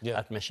 years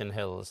at Mission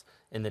Hills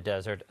in the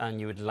desert, and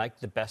you would like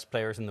the best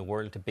players in the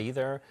world to be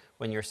there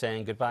when you're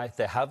saying goodbye.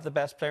 They have the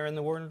best player in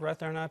the world right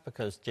there now,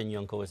 because Jin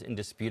Young Ko is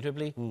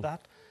indisputably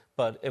that.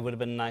 But it would have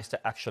been nice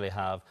to actually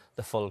have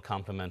the full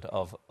complement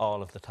of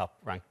all of the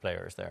top-ranked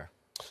players there.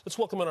 Let's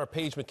welcome on our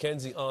Paige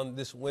McKenzie on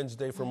this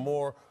Wednesday for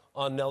more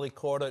on Nelly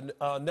Korda.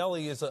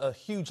 Nelly is a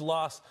huge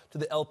loss to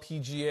the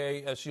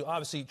LPGA. She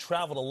obviously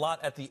traveled a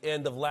lot at the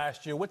end of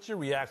last year. What's your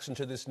reaction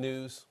to this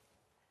news?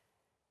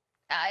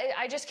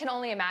 I just can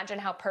only imagine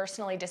how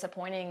personally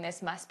disappointing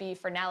this must be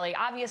for Nelly.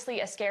 Obviously,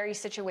 a scary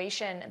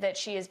situation that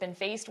she has been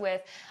faced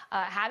with,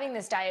 having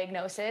this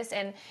diagnosis,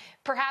 and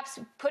perhaps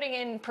putting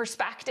in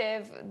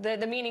perspective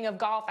the meaning of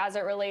golf as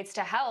it relates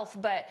to health.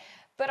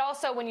 But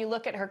also when you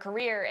look at her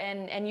career,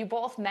 and you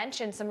both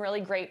mentioned some really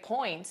great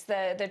points,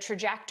 the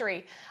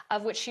trajectory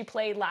of which she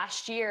played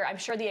last year. I'm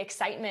sure the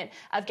excitement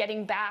of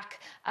getting back,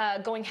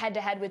 going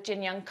head-to-head with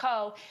Jin Young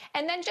Ko,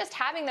 and then just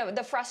having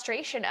the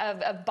frustration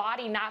of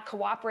body not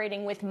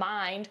cooperating with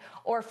mind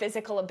or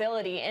physical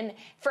ability. And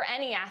for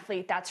any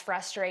athlete, that's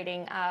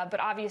frustrating.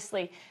 But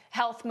obviously,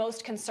 health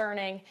most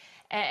concerning.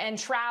 And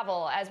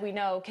travel, as we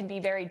know, can be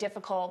very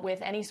difficult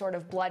with any sort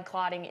of blood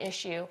clotting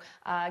issue,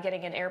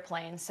 getting an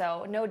airplane.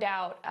 So no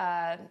doubt,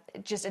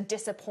 just a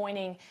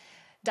disappointing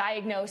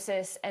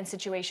diagnosis and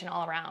situation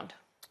all around.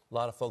 A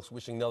lot of folks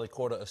wishing Nelly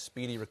Korda a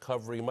speedy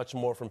recovery. Much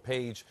more from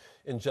Paige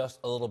in just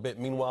a little bit.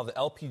 Meanwhile, the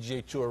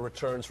LPGA Tour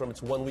returns from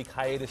its one-week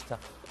hiatus to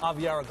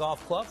Aviara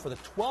Golf Club for the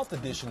 12th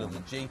edition of the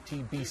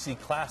JTBC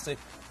Classic,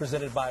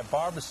 presented by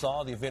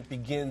Barbasol. The event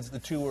begins the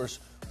tour's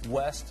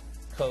West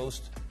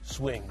Coast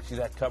swing. See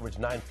that coverage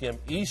 9 p.m.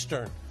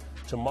 Eastern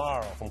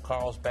tomorrow from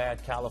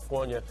Carlsbad,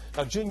 California.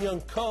 Now, Jin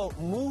Young Ko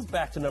moved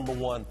back to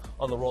 #1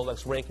 on the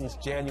Rolex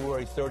rankings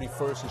January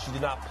 31st, and she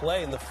did not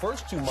play in the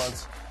first 2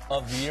 months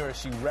of the year as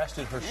she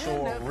rested her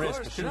sore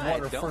wrist. But she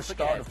won her first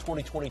start of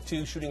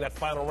 2022, shooting that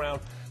final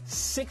round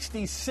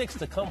 66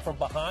 to come from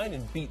behind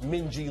and beat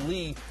Minji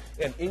Lee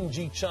and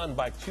In-Ji Chun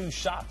by 2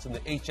 shots in the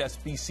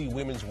HSBC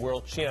Women's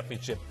World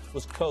Championship. It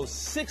was Ko's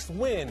 6th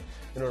win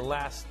in her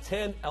last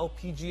 10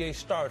 LPGA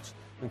starts,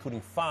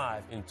 including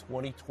 5 in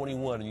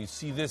 2021. And you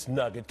see this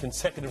nugget,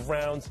 consecutive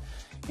rounds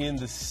in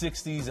the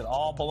 60s. It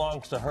all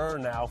belongs to her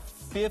now.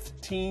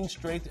 15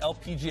 straight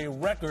LPGA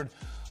record,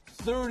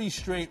 30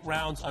 straight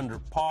rounds under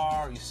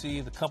par. You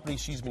see the company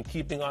she's been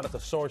keeping on at the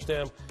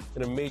Sorenstam,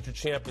 and a major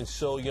champion,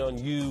 So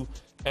Yeon Yu,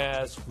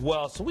 as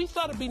well. So we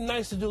thought it'd be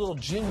nice to do a little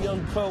Jin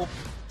Young Ko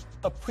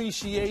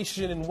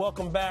appreciation, and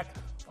welcome back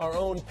our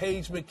own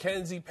Paige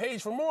McKenzie.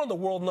 Paige, for more on the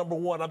world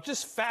 #1, I'm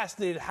just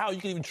fascinated how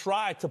you can even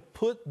try to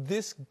put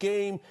this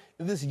game,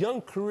 this young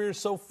career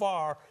so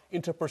far,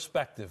 into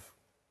perspective.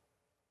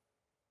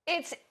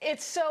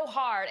 It's so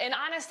hard. And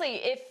honestly,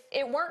 if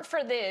it weren't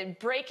for the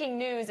breaking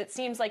news, it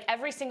seems like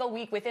every single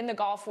week within the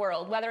golf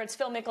world, whether it's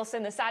Phil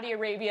Mickelson, the Saudi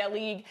Arabia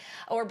League,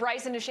 or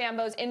Bryson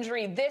DeChambeau's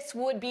injury, this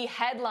would be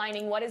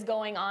headlining what is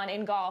going on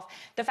in golf.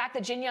 The fact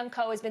that Jin Young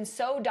Ko has been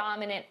so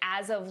dominant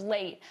as of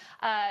late.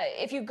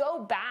 If you go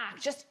back,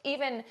 just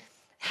even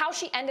how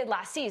she ended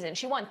last season.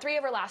 She won 3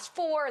 of her last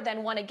 4,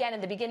 then won again in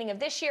the beginning of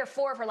this year,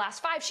 4 of her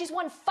last 5. She's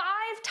won 5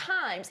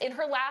 times in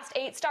her last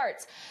 8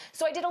 starts.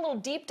 So I did a little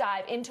deep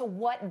dive into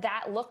what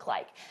that looked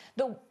like.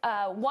 The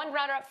 1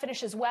 runner-up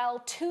finish as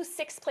well, 2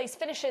 6th-place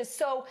finishes.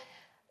 So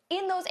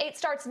in those 8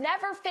 starts,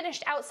 never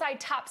finished outside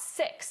top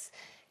 6.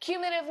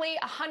 Cumulatively,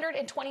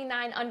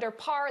 129 under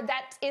par.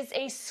 That is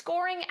a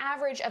scoring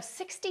average of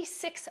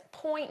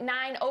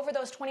 66.9 over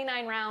those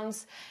 29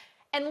 rounds.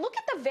 And look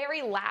at the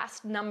very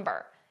last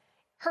number.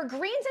 Her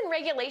greens in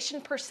regulation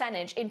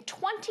percentage in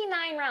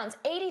 29 rounds,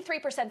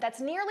 83%.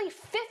 That's nearly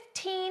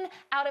 15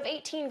 out of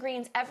 18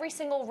 greens every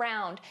single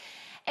round.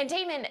 And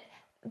Damon,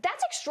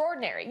 that's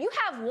extraordinary. You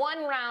have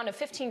 1 round of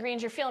 15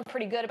 greens, you're feeling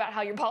pretty good about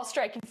how your ball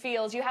striking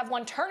feels. You have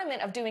 1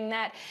 tournament of doing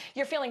that,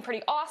 you're feeling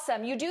pretty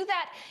awesome. You do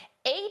that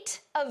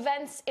 8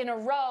 events in a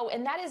row,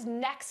 and that is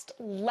next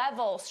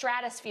level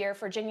stratosphere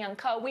for Jin Young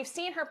Ko. We've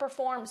seen her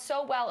perform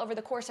so well over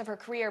the course of her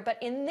career,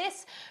 but in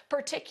this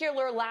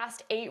particular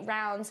last 8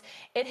 rounds,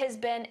 it has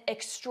been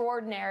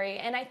extraordinary.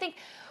 And I think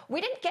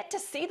we didn't get to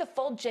see the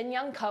full Jin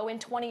Young Ko in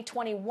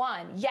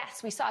 2021.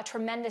 Yes, we saw a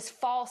tremendous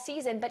fall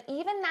season, but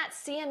even that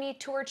CME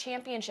Tour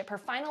Championship, her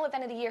final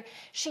event of the year,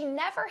 she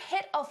never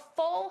hit a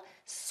full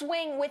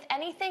swing with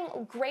anything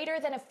greater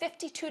than a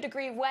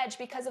 52-degree wedge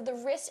because of the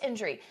wrist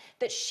injury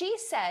that she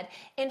said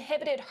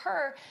inhibited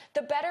her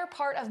the better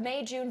part of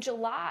May, June,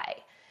 July.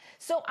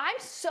 So I'm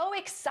so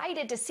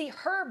excited to see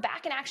her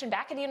back in action,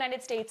 back in the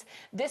United States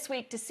this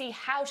week, to see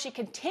how she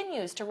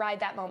continues to ride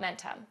that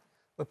momentum.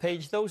 Well,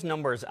 Paige, those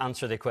numbers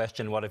answer the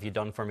question, what have you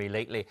done for me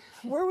lately?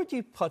 Where would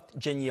you put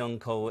Jin Young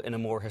Ko in a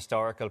more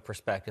historical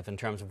perspective in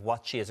terms of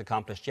what she has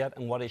accomplished yet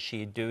and what is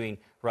she doing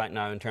right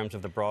now in terms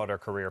of the broader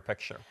career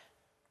picture?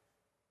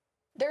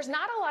 There's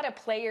not a lot of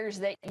players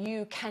that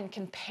you can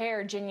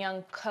compare Jin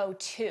Young Ko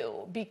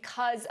to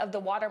because of the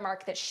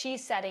watermark that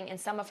she's setting in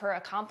some of her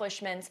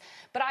accomplishments.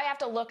 But I have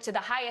to look to the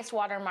highest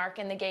watermark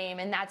in the game,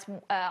 and that's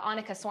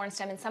Annika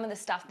Sorenstam and some of the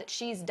stuff that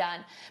she's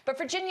done. But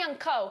for Jin Young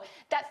Ko,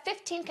 that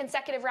 15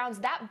 consecutive rounds,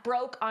 that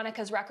broke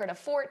Annika's record of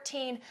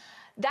 14.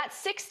 That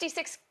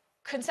 66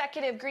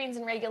 consecutive greens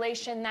in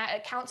regulation, that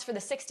accounts for the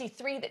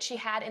 63 that she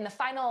had in the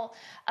final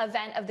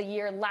event of the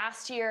year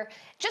last year.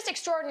 Just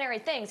extraordinary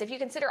things. If you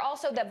consider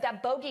also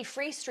that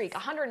bogey-free streak,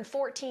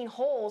 114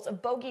 holes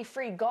of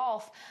bogey-free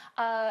golf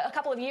a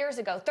couple of years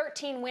ago,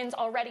 13 wins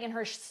already in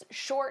her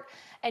short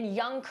and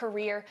young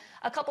career,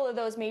 a couple of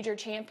those major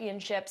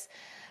championships.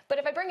 But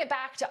if I bring it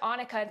back to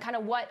Annika and kind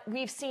of what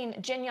we've seen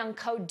Jin Young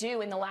Ko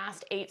do in the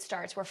last 8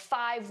 starts, we're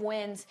 5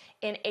 wins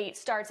in 8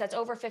 starts. That's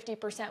over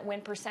 50% win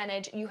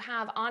percentage. You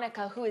have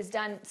Annika, who has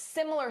done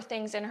similar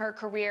things in her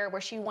career, where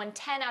she won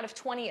 10 out of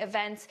 20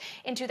 events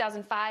in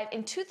 2005.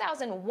 In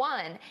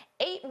 2001,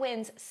 8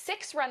 wins,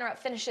 6 runner-up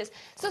finishes.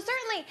 So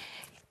certainly,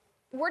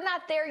 we're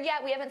not there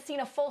yet. We haven't seen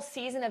a full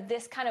season of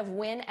this kind of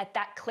win at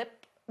that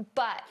clip,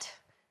 but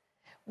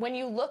when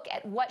you look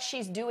at what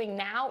she's doing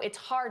now, it's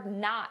hard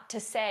not to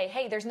say,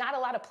 hey, there's not a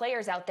lot of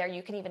players out there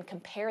you can even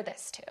compare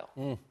this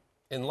to.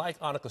 And like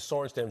Annika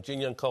Sorenstam,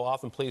 Jin Young Ko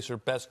often plays her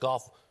best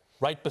golf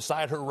right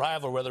beside her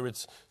rival, whether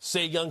it's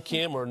Se Young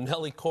Kim or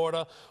Nelly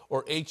Korda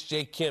or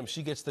H.J. Kim.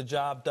 She gets the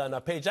job done. Now,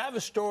 Paige, I have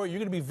a story you're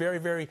going to be very,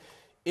 very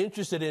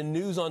interested in.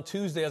 News on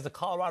Tuesday as the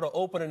Colorado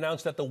Open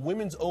announced that the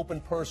Women's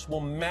Open purse will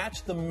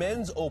match the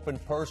Men's Open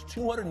purse,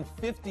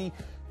 $250,000,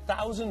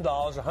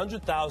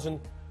 $100,000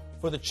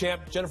 for the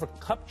champ. Jennifer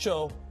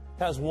Kupcho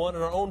has won,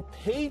 and our own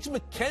Paige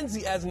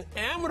McKenzie, as an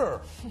amateur,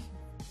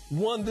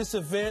 won this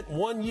event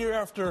 1 year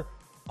after,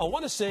 I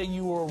want to say,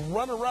 you were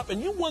runner-up,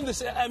 and you won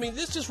this. I mean,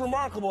 it's just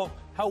remarkable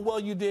how well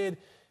you did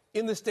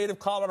in the state of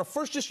Colorado.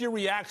 First, just your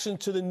reaction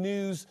to the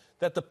news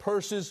that the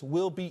purses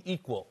will be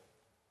equal.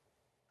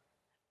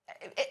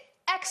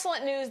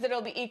 Excellent news that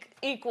it'll be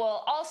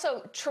equal.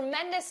 Also,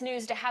 tremendous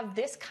news to have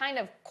this kind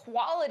of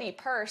quality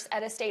purse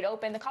at a state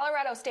open. The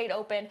Colorado State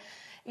Open,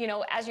 you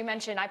know, as you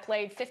mentioned, I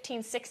played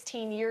 15,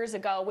 16 years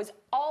ago, was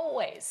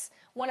always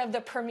one of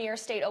the premier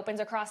state opens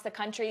across the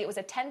country. It was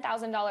a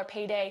 $10,000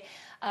 payday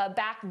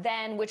back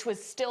then, which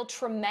was still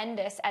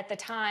tremendous at the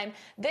time.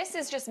 This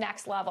is just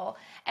next level.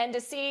 And to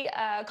see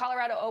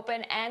Colorado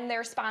Open and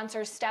their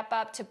sponsors step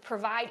up to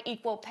provide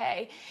equal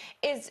pay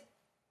is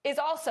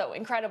also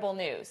incredible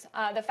news.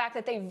 The fact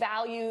that they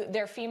value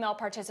their female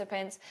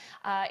participants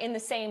in the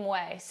same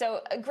way.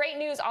 So great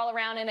news all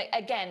around. And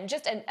again,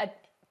 just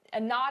a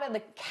nod of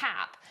the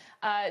cap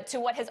to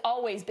what has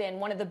always been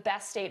one of the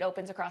best state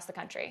opens across the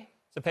country.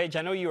 So, Paige,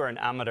 I know you were an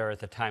amateur at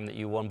the time that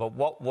you won, but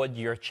what would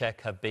your check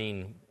have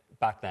been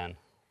back then?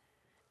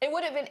 It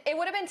would have been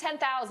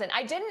 $10,000.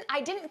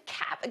 I didn't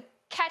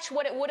catch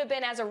what it would have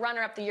been as a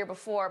runner-up the year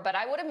before, but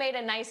I would have made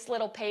a nice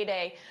little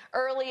payday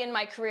early in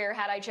my career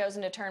had I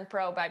chosen to turn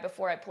pro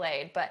before I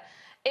played. But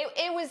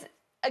it was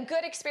a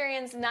good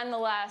experience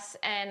nonetheless,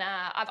 and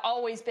I've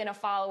always been a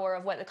follower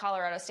of what the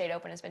Colorado State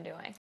Open has been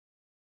doing.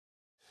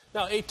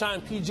 Now,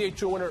 8-time PGA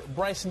Tour winner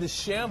Bryson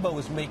DeChambeau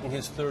is making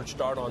his 3rd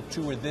start on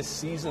tour this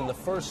season, the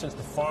first since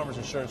the Farmers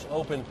Insurance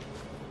Open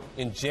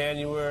in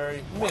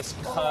January. Missed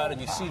cut,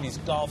 and you see these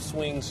golf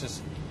swings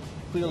just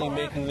clearly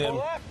making them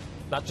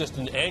not just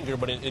in anger,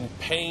 but in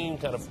pain,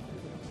 kind of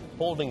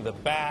holding the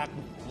back.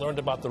 Learned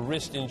about the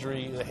wrist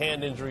injury, the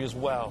hand injury as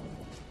well.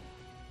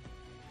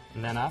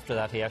 And then after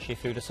that, he actually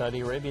flew to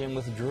Saudi Arabia and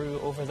withdrew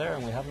over there,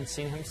 and we haven't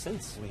seen him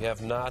since. We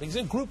have not. He's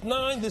in Group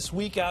 9 this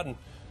week out in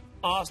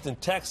Austin,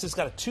 Texas.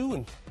 Got a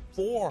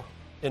 2-4-0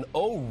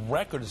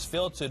 record. Has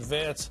failed to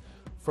advance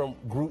from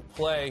group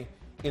play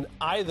in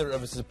either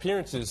of his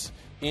appearances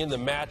in the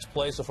match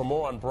play. So for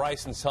more on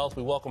Bryson's health,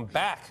 we welcome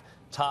back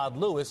Todd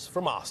Lewis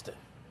from Austin.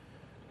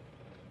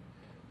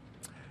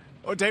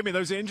 Well, Damien,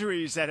 those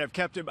injuries that have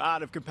kept him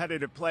out of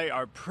competitive play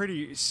are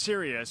pretty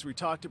serious. We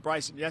talked to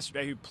Bryson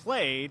yesterday, who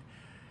played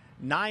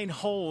 9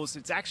 holes.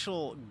 It's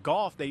actual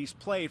golf that he's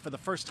played for the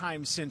first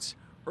time since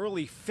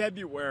early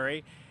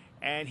February.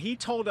 And he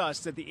told us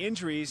that the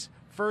injuries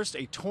first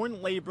a torn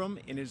labrum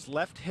in his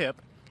left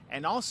hip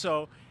and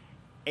also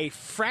a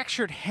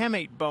fractured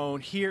hamate bone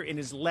here in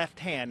his left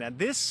hand. Now,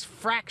 this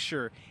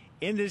fracture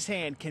in his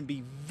hand can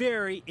be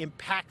very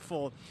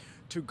impactful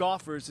to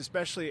golfers,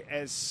 especially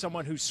as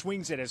someone who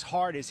swings it as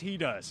hard as he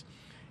does.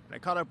 And I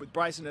caught up with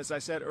Bryson, as I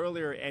said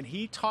earlier, and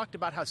he talked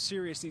about how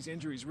serious these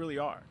injuries really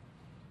are.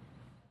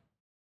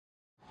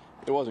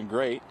 It wasn't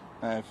great.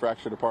 I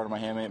fractured a part of my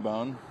hamate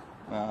bone,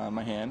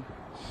 my hand,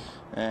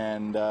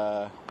 and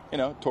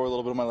tore a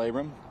little bit of my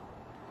labrum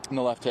in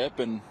the left hip,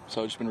 and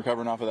so I've just been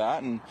recovering off of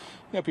that. And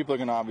people are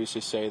going to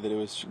obviously say that it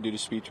was due to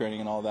speed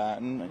training and all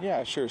that, and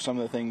yeah, sure, some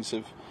of the things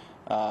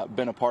have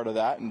been a part of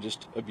that, and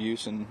just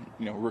abuse and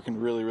working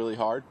really, really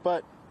hard.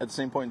 But at the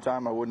same point in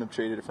time, I wouldn't have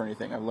traded it for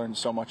anything. I've learned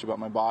so much about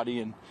my body,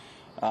 and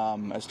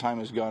as time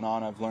has gone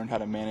on, I've learned how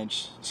to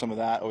manage some of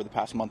that over the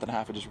past month and a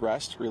half of just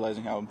rest,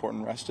 realizing how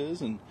important rest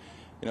is. And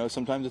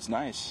sometimes it's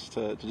nice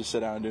to just sit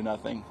down and do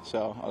nothing.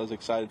 So I was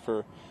excited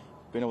for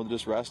being able to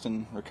just rest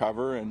and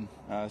recover. And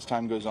as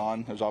time goes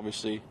on, there's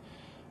obviously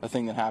a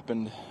thing that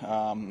happened.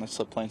 I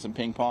slept playing some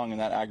ping pong, and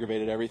that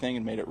aggravated everything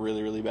and made it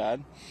really, really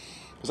bad.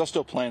 Because I was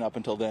still playing up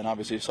until then.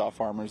 Obviously, saw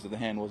farmers that the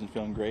hand wasn't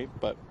feeling great.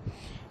 But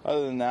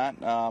other than that,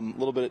 a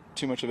little bit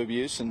too much of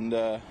abuse, and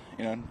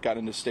got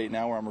into a state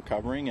now where I'm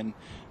recovering and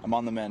I'm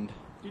on the mend.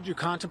 Did you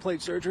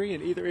contemplate surgery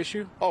in either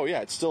issue? Oh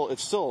yeah, it's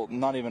still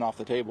not even off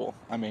the table.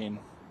 I mean,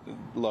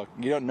 look,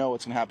 you don't know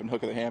what's going to happen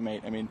hook of the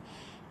hamate. I mean,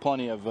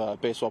 plenty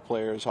of baseball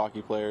players,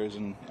 hockey players,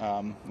 and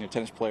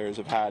tennis players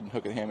have had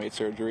hook of the hamate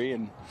surgery,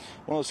 and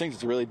one of those things,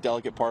 it's a really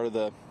delicate part of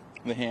the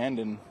hand,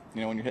 and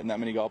when you're hitting that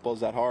many golf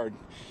balls that hard,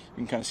 you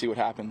can kind of see what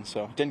happens.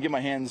 So I didn't get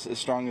my hands as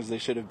strong as they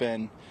should have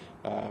been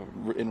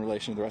in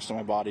relation to the rest of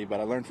my body,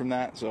 but I learned from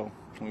that, so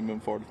we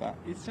move forward with that.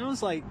 It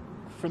sounds like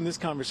from this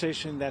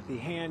conversation that the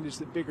hand is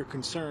the bigger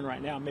concern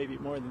right now, maybe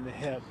more than the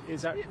hip.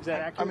 Is that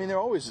accurate? I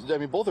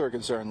mean, both are a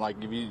concern.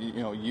 Like if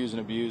you use and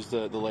abuse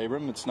the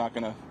labrum, it's not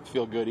going to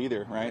feel good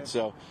either, right? Yeah.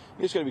 So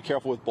you just got to be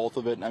careful with both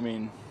of it. I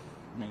mean,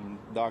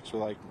 docs were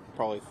like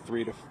probably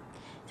 3 to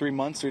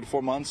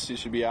 4 months you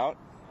should be out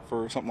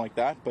for something like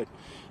that. But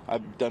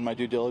I've done my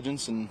due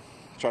diligence and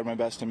tried my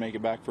best to make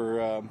it back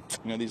for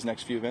these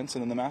next few events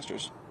and then the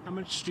Masters. How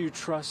much do you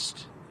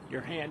trust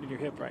your hand and your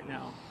hip right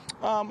now?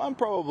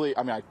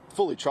 I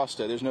fully trust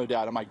it. There's no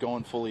doubt. Am I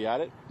going fully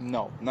at it?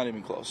 No, not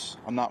even close.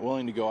 I'm not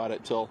willing to go at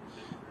it till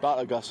about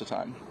Augusta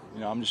time.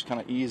 I'm just kind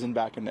of easing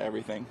back into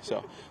everything.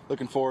 So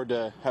looking forward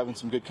to having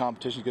some good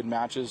competition, good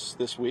matches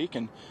this week,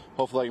 and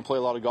hopefully I can play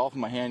a lot of golf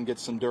and my hand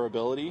gets some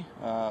durability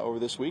over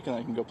this week, and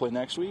I can go play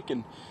next week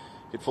and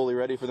get fully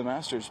ready for the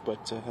Masters.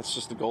 But that's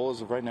just the goal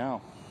as of right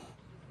now.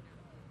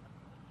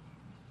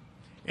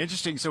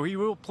 Interesting. So he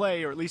will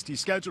play, or at least he's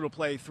scheduled to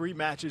play 3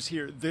 matches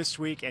here this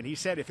week. And he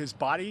said if his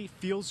body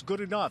feels good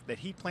enough that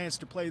he plans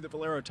to play the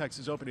Valero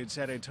Texas Open in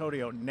San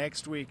Antonio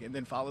next week and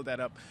then follow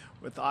that up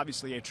with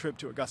obviously a trip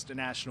to Augusta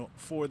National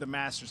for the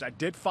Masters. I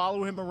did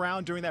follow him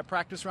around during that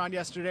practice round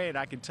yesterday, and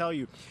I can tell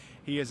you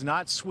he is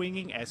not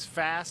swinging as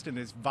fast and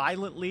as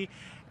violently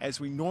as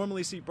we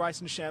normally see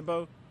Bryson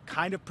DeChambeau,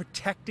 kind of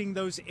protecting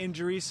those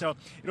injuries. So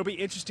it'll be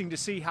interesting to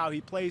see how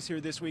he plays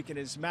here this week in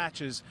his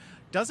matches.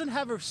 Doesn't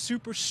have a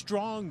super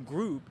strong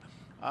group.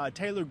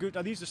 Taylor Gooch,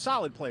 now these are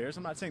solid players.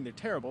 I'm not saying they're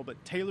terrible,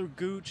 but Taylor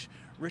Gooch,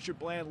 Richard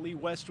Bland, Lee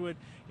Westwood,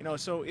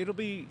 so it'll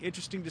be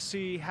interesting to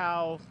see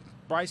how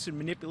Bryson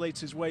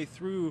manipulates his way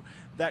through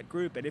that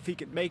group and if he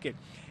can make it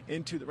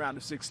into the round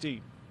of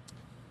 16.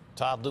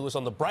 Todd Lewis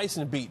on the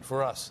Bryson beat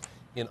for us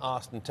in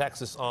Austin,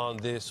 Texas on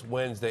this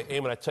Wednesday.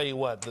 Eamon, I tell you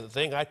what, the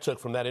thing I took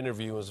from that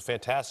interview was a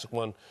fantastic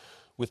one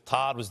with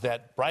Todd was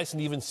that Bryson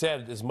even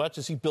said as much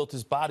as he built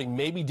his body,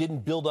 maybe didn't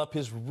build up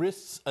his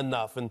wrists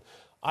enough. And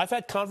I've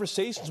had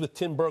conversations with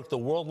Tim Burke, the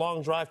world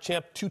long drive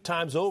champ 2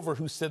 times over,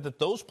 who said that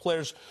those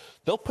players,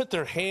 they'll put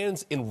their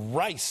hands in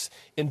rice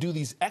and do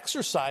these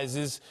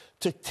exercises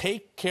to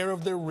take care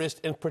of their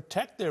wrist and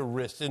protect their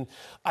wrist. And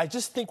I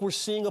just think we're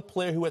seeing a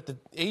player who at the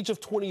age of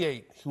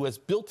 28, who has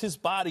built his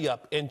body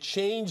up and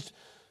changed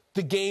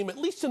the game, at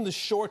least in the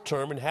short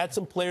term, and had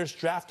some players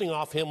drafting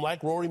off him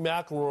like Rory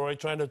McIlroy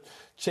trying to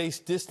chase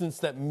distance,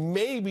 that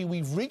maybe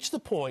we've reached the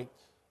point,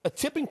 a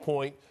tipping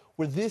point,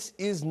 where this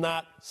is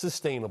not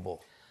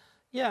sustainable.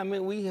 Yeah, I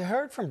mean, we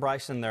heard from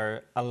Bryson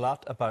there a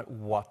lot about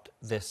what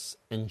this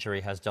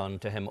injury has done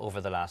to him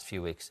over the last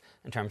few weeks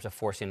in terms of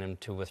forcing him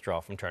to withdraw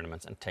from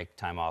tournaments and take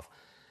time off.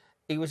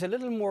 He was a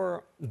little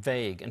more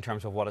vague in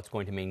terms of what it's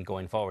going to mean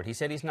going forward. He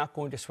said he's not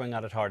going to swing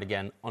at it hard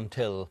again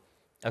until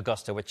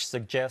Augusta, which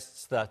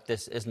suggests that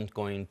this isn't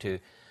going to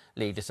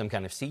lead to some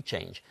kind of sea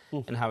change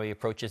in how he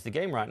approaches the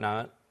game right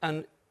now.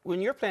 And when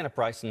you're playing at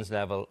Bryson's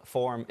level,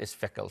 form is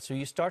fickle. So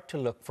you start to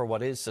look for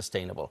what is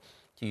sustainable,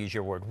 to use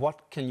your word.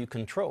 What can you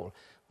control?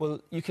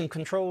 Well, you can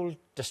control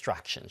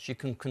distractions. You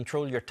can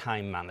control your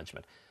time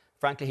management.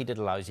 Frankly, he did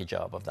a lousy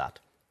job of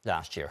that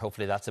last year.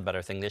 Hopefully that's a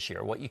better thing this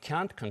year. What you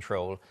can't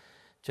control,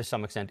 to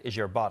some extent, is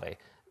your body.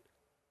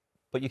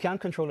 but you can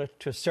control it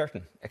to a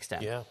certain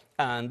extent. Yeah.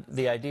 And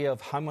the idea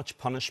of how much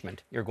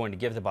punishment you're going to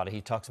give the body,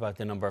 he talks about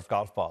the number of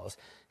golf balls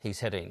he's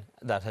hitting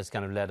that has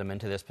kind of led him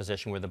into this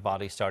position where the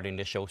body's starting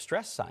to show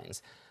stress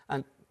signs.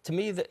 And to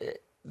me,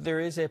 there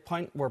is a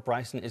point where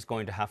Bryson is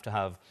going to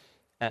have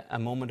a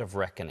moment of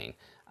reckoning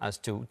as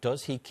to,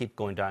 does he keep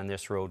going down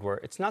this road where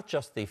it's not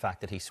just the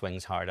fact that he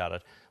swings hard at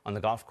it on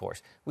the golf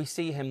course. We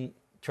see him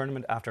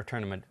tournament after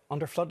tournament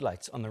under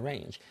floodlights on the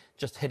range,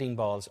 just hitting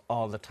balls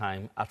all the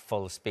time at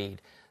full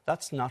speed.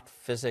 That's not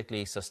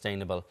physically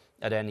sustainable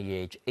at any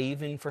age,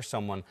 even for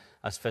someone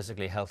as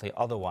physically healthy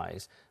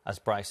otherwise as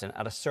Bryson.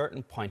 At a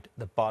certain point,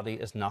 the body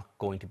is not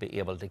going to be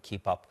able to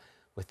keep up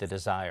with the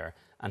desire,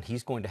 and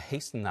he's going to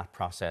hasten that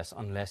process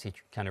unless he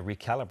kind of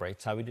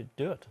recalibrates how he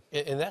do it.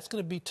 And that's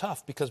going to be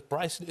tough because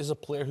Bryson is a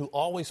player who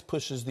always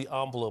pushes the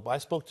envelope. I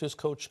spoke to his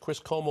coach, Chris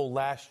Como,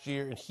 last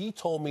year, and he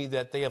told me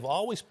that they have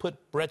always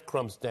put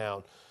breadcrumbs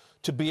down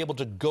to be able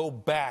to go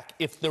back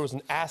if there was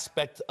an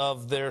aspect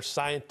of their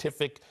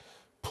scientific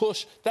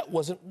push that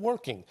wasn't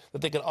working,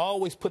 that they could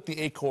always put the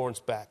acorns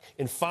back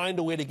and find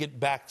a way to get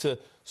back to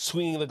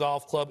swinging the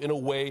golf club in a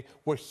way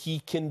where he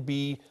can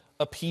be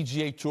a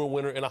PGA Tour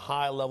winner and a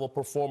high-level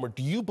performer.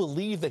 Do you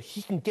believe that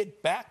he can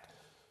get back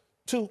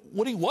to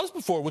what he was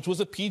before, which was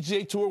a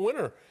PGA Tour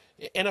winner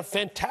and a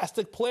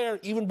fantastic player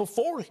even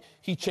before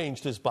he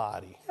changed his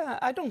body? Yeah,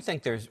 I don't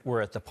think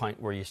we're at the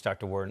point where you start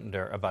to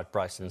wonder about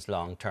Bryson's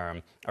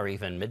long-term or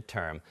even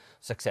mid-term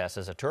success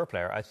as a tour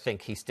player. I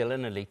think he's still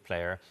an elite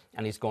player,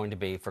 and he's going to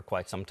be for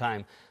quite some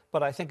time.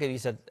 But I think that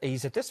he's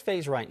at this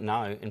phase right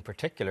now, in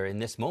particular, in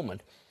this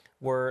moment,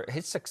 where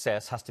his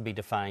success has to be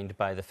defined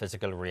by the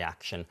physical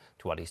reaction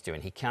to what he's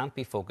doing. He can't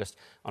be focused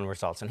on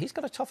results. And he's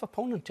got a tough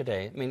opponent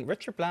today. I mean,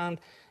 Richard Bland,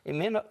 it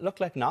may not look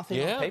like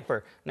nothing on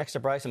paper next to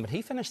Bryson, but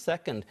he finished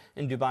second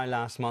in Dubai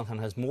last month and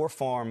has more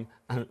form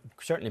and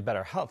certainly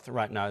better health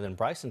right now than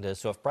Bryson does.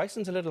 So if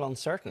Bryson's a little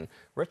uncertain,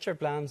 Richard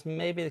Bland's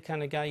maybe the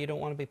kind of guy you don't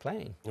want to be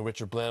playing. And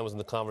Richard Bland was in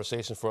the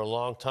conversation for a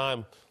long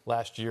time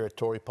last year at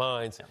Torrey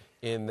Pines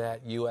in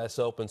that U.S.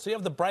 Open. So you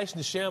have the Bryson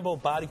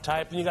DeChambeau body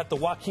type, and you got the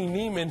Joaquin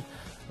Niemann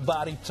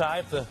body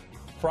type, the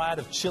pride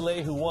of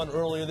Chile, who won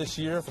earlier this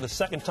year for the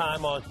second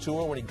time on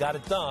tour when he got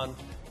it done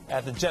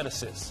at the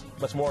Genesis.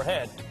 Much more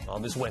ahead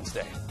on this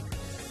Wednesday.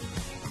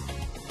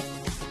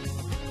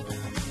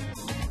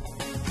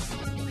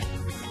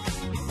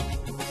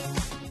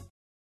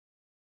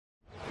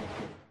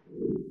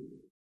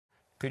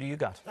 Who do you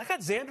got? I got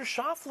Xander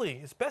Schauffele.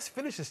 His best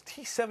finish is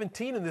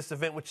T17 in this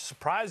event, which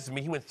surprises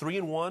me. He went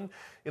 3-1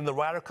 in the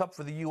Ryder Cup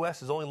for the U.S.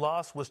 His only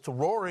loss was to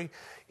Rory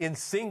in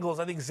singles.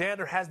 I think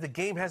Xander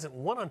hasn't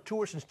won on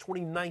tour since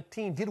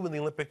 2019. Did win the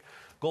Olympic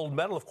gold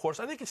medal, of course.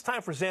 I think it's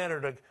time for Xander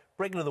to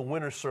break into the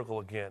winner's circle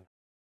again.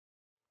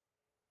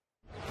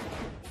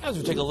 As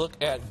we take a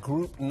look at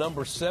group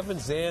number 7,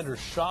 Xander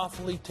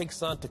Schauffele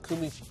takes on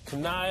Takumi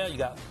Kanaya. You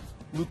got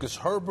Lucas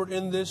Herbert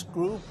in this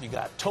group. You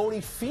got Tony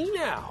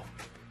Finau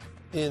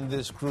in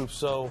this group.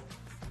 So,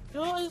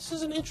 this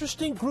is an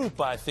interesting group,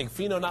 I think.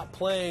 Finau not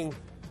playing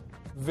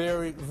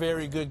very,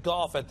 very good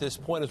golf at this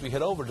point as we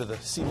head over to the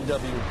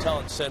CDW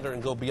Intelligence Center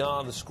and go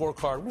beyond the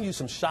scorecard. We're going to use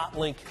some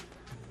ShotLink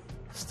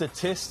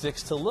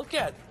statistics to look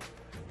at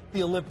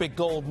the Olympic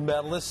gold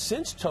medalists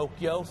since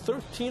Tokyo.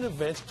 13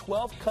 events,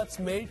 12 cuts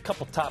made,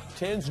 couple top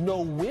 10s,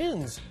 no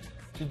wins.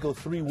 Did go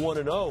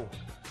 3-1-0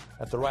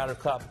 at the Ryder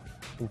Cup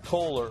in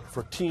Kohler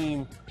for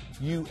Team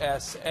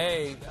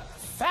USA.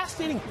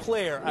 Fascinating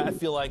player, I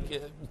feel like.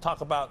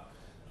 Talk about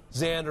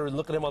Xander and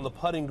look at him on the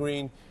putting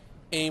green,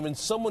 Eamon,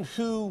 someone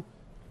who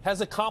has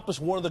accomplished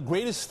one of the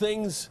greatest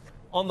things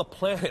on the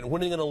planet,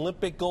 winning an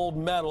Olympic gold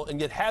medal, and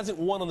yet hasn't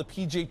won on the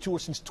PGA Tour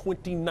since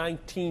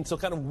 2019. So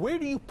kind of where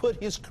do you put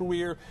his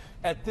career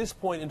at this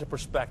point into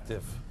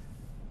perspective?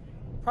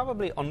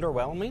 Probably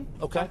underwhelming.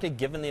 Okay.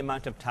 Given the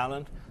amount of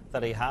talent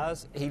that he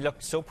has. He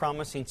looked so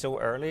promising so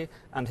early,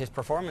 and his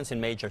performance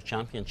in major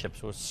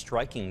championships was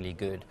strikingly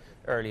good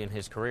early in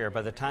his career.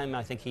 By the time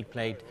I think he'd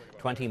played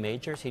 20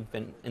 majors, he'd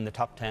been in the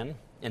top 10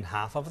 in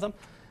half of them.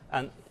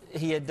 And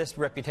he had this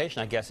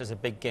reputation, I guess, as a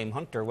big game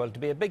hunter. Well, to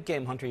be a big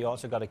game hunter, you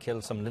also got to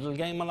kill some little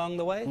game along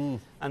the way.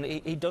 And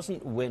he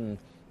doesn't win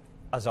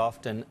as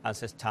often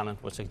as his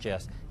talent would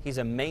suggest. He's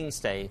a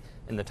mainstay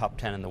in the top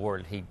 10 in the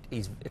world.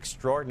 He's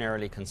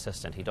extraordinarily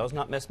consistent. He does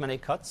not miss many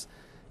cuts,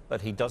 but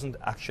he doesn't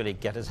actually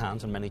get his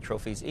hands on many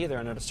trophies either.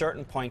 And at a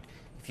certain point,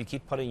 if you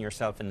keep putting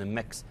yourself in the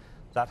mix,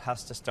 that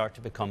has to start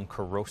to become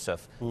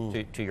corrosive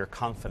to your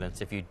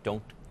confidence if you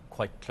don't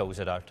quite close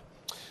it out.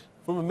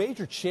 From a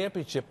major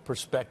championship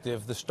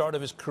perspective, the start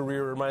of his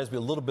career reminds me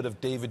a little bit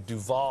of David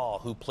Duval,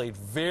 who played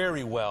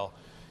very well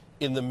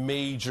in the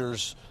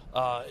majors,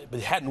 but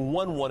he hadn't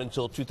won one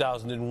until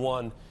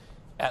 2001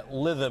 at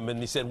Lytham. And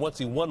he said once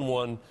he won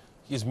one,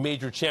 his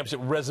major championship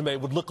resume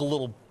would look a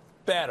little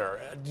better.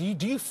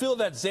 Do you feel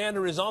that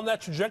Xander is on that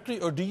trajectory,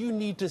 or do you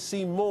need to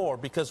see more?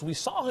 Because we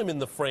saw him in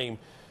the frame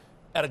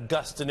at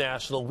Augusta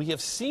National. We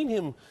have seen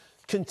him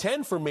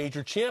contend for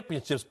major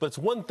championships, but it's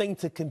one thing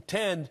to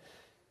contend,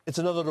 it's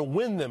another to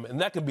win them, and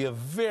that can be a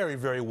very,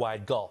 very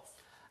wide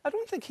gulf. I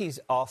don't think he's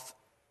off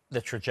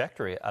the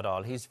trajectory at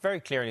all. He's very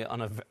clearly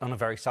on a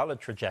very solid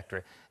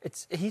trajectory.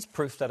 He's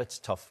proof that it's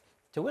tough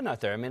to win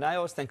out there. I mean, I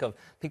always think of,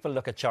 people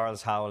look at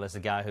Charles Howell as a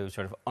guy who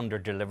sort of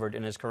under-delivered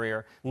in his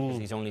career because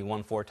he's only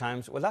won 4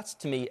 times. Well, that's,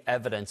 to me,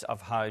 evidence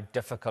of how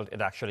difficult it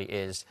actually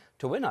is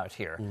to win out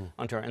here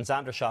on tour. And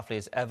Xander Schauffele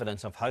is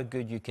evidence of how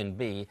good you can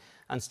be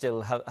and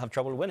still have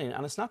trouble winning.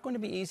 And it's not going to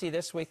be easy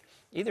this week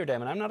either,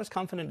 Damon. I'm not as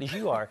confident as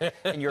you are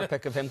in your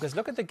pick of him, because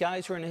look at the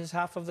guys who are in his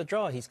half of the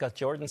draw. He's got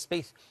Jordan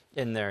Spieth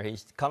in there.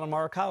 Colin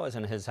Morikawa is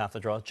in his half of the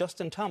draw.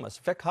 Justin Thomas,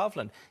 Vic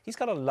Hovland. He's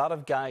got a lot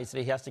of guys that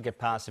he has to get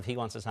past if he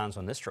wants his hands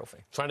on this trophy.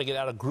 Trying to get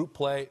out of group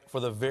play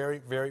for the very,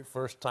 very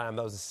first time.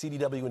 That was the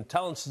CDW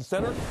Intelligence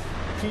Center.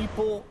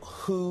 People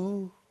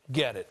who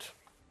get it.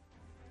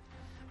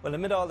 Well,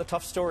 amid all the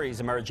tough stories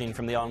emerging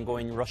from the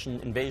ongoing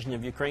Russian invasion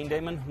of Ukraine,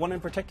 Damon, one in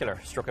particular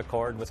struck a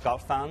chord with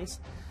golf fans.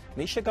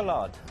 Misha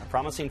Golod, a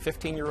promising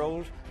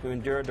 15-year-old who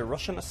endured a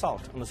Russian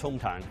assault on his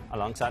hometown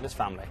alongside his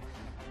family.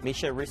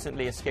 Misha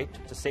recently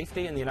escaped to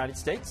safety in the United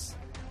States.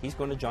 He's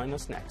going to join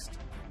us next.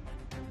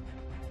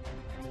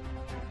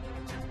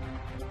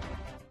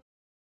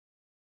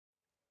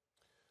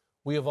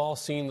 We have all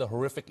seen the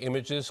horrific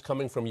images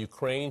coming from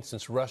Ukraine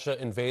since Russia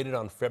invaded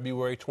on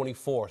February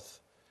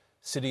 24th.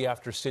 City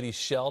after city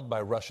shelled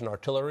by Russian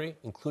artillery,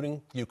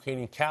 including the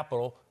Ukrainian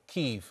capital,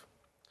 Kyiv.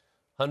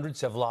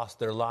 Hundreds have lost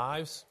their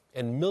lives,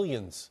 and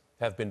millions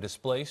have been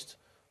displaced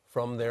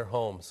from their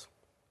homes.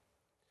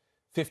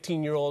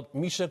 15-year-old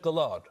Misha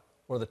Golod,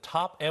 one of the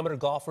top amateur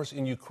golfers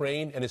in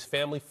Ukraine, and his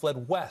family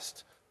fled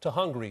west to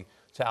Hungary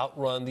to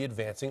outrun the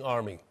advancing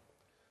army.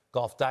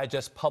 Golf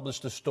Digest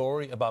published a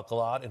story about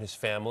Golod and his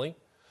family.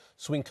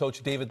 Swing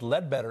coach David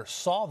Ledbetter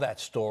saw that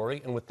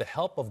story, and with the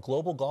help of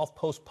Global Golf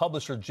Post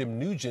publisher Jim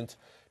Nugent,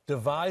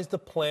 devised a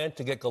plan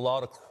to get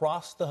Golod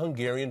across the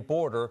Hungarian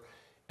border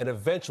and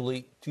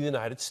eventually to the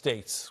United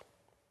States.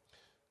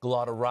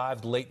 Golod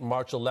arrived late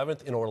March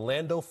 11th in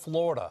Orlando,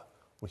 Florida,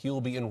 where he will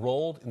be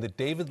enrolled in the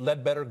David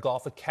Ledbetter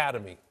Golf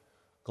Academy.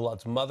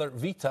 Golod's mother,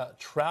 Vita,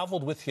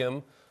 traveled with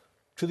him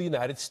to the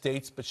United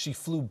States, but she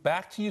flew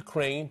back to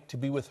Ukraine to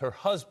be with her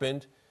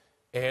husband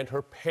and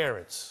her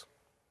parents.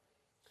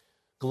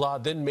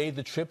 Golod then made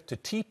the trip to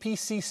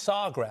TPC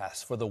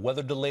Sawgrass for the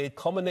weather-delayed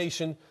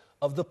culmination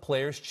of the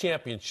Players'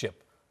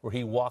 Championship, where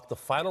he walked the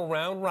final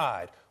round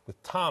ride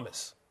with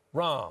Thomas,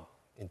 Rahm,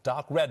 and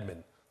Doc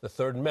Redman, the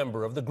third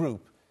member of the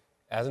group,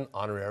 as an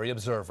honorary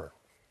observer.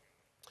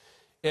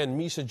 And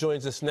Misha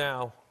joins us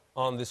now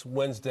on this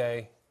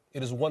Wednesday.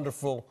 It is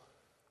wonderful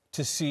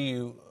to see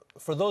you.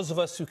 For those of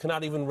us who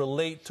cannot even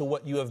relate to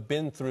what you have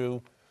been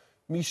through,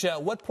 Misha,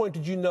 at what point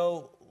did you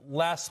know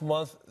last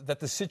month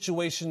that the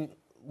situation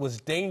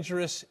was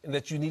dangerous and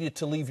that you needed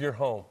to leave your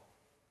home?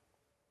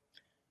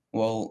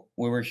 Well,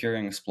 we were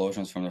hearing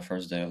explosions from the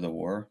first day of the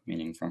war,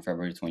 meaning from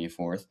February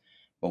 24th.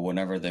 But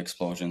whenever the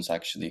explosions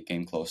actually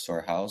came close to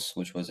our house,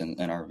 which was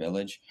in our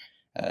village,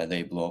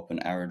 they blew up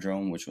an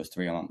aerodrome, which was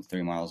 3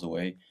 miles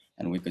away,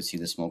 and we could see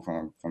the smoke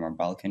from our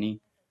balcony.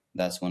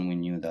 That's when we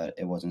knew that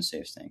it wasn't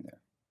safe staying there.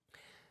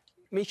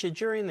 Misha,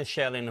 during the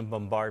shelling and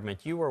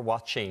bombardment, you were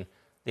watching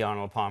the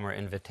Arnold Palmer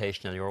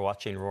Invitational. You were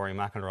watching Rory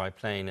McIlroy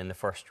playing in the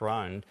first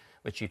round,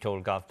 which you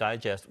told Golf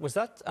Digest. Was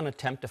that an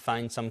attempt to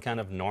find some kind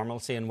of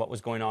normalcy in what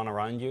was going on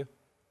around you?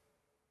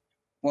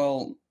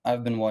 Well,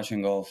 I've been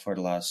watching golf for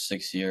the last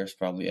 6 years,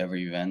 probably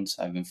every event.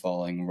 I've been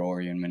following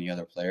Rory and many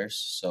other players,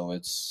 so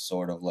it's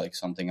sort of like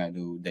something I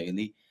do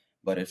daily,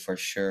 but it for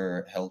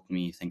sure helped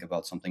me think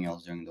about something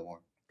else during the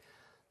war.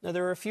 Now,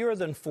 there are fewer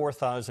than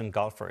 4,000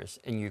 golfers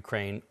in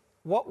Ukraine.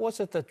 What was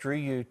it that drew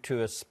you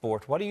to a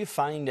sport? What do you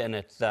find in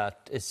it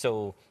that is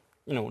so,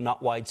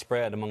 not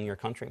widespread among your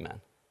countrymen?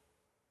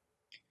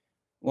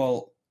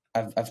 Well,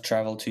 I've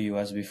traveled to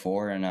US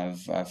before, and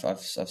I've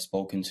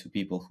spoken to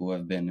people who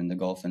have been in the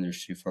golf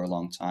industry for a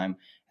long time,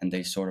 and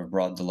they sort of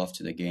brought the love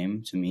to the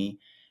game to me,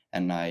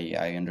 and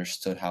I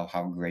understood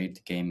how great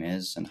the game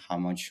is and how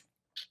much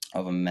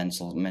of a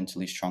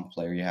mentally strong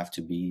player you have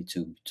to be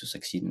to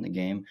succeed in the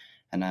game,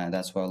 and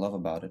that's what I love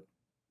about it.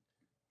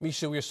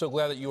 Misha, we are so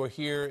glad that you are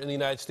here in the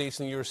United States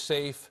and you're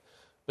safe,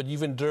 but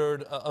you've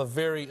endured a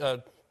very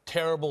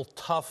terrible,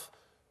 tough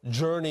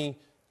journey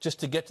just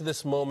to get to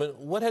this moment.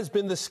 What has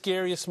been the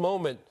scariest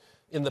moment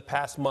in the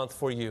past month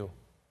for you?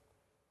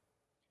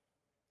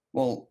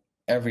 Well,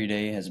 every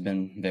day has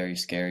been very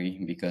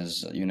scary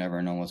because you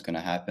never know what's going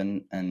to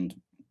happen, and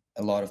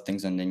a lot of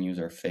things on the news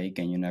are fake,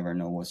 and you never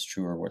know what's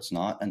true or what's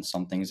not, and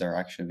some things are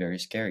actually very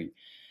scary.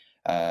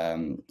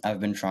 I've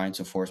been trying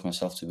to force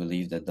myself to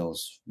believe that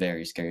those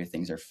very scary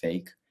things are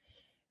fake.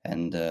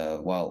 And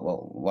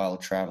while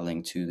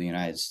traveling to the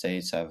United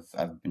States,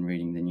 I've been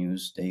reading the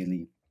news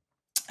daily,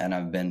 and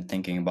I've been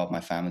thinking about my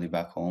family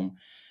back home.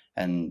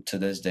 And to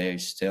this day,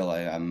 still,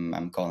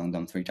 I'm calling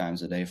them 3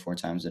 times a day, 4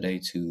 times a day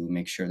to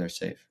make sure they're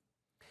safe.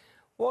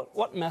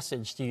 What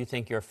message do you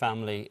think your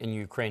family in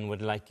Ukraine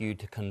would like you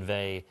to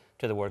convey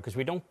to the world? Because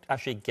we don't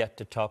actually get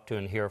to talk to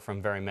and hear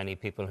from very many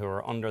people who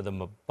are under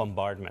the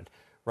bombardment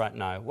right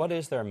now. What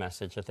is their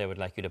message that they would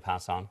like you to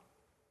pass on?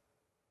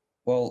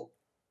 Well,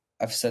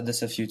 I've said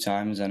this a few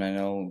times, and I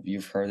know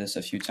you've heard this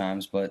a few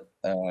times, but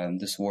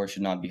this war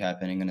should not be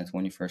happening in the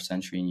 21st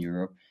century in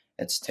Europe.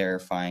 It's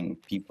terrifying.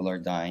 People are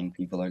dying.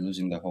 People are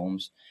losing their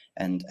homes.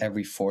 And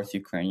every fourth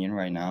Ukrainian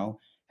right now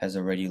has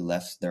already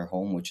left their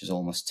home, which is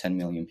almost 10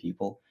 million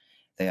people.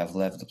 They have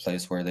left the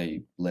place where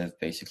they live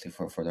basically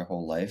for their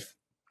whole life.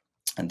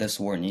 And this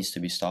war needs to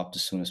be stopped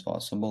as soon as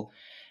possible.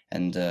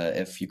 And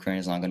if Ukraine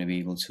is not going to be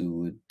able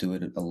to do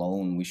it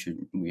alone,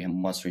 we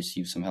must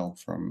receive some help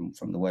from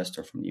the West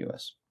or from the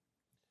U.S.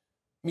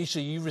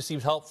 Misha, you've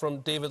received help from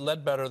David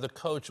Ledbetter, the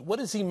coach. What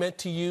has he meant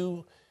to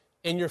you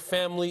and your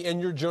family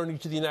and your journey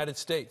to the United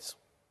States?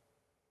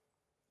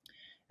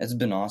 It's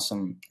been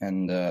awesome,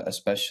 and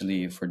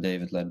especially for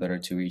David Ledbetter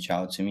to reach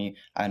out to me.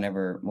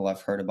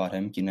 I've heard about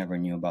him. He never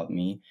knew about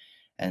me,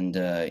 and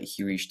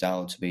he reached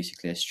out to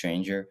basically a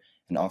stranger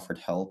and offered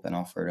help and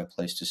offered a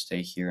place to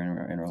stay here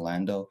in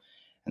Orlando,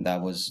 and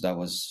that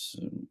was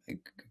a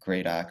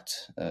great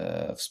act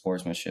of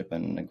sportsmanship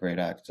and a great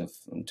act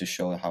to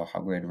show how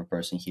great of a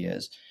person he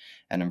is.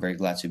 And I'm very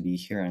glad to be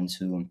here and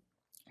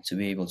to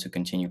be able to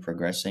continue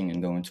progressing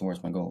and going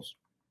towards my goals.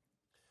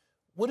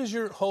 What is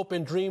your hope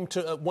and dream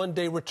to one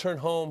day return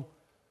home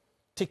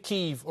to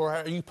Kyiv, or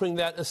are you putting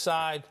that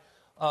aside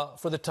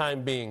for the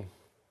time being?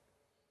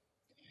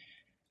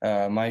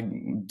 My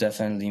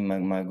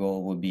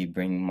goal would be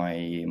bringing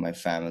my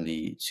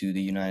family to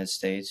the United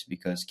States,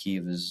 because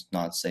Kyiv is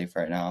not safe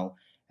right now,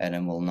 and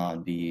it will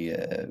not be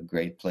a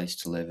great place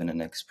to live in the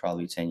next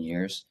probably 10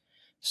 years.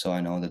 So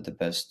I know that the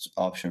best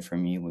option for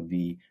me would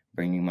be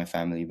bringing my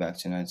family back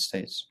to the United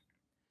States.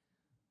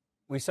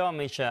 We saw,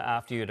 Misha,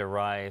 after you'd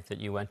arrived, that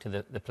you went to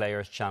the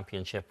Players'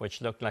 Championship,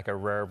 which looked like a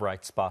rare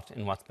bright spot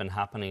in what's been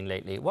happening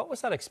lately. What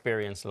was that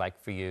experience like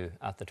for you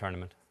at the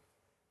tournament?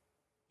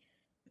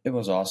 It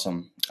was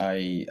awesome.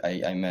 I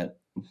met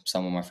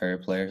some of my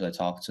favorite players. I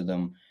talked to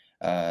them.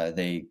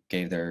 They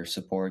gave their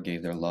support,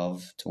 gave their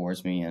love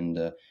towards me,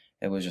 and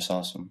it was just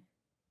awesome.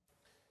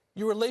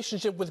 Your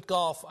relationship with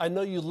golf, I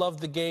know you loved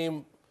the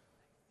game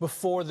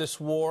before this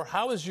war.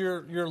 How has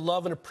your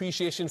love and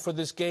appreciation for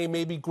this game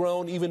maybe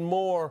grown even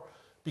more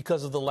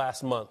because of the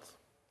last month?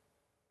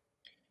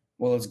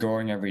 Well, it's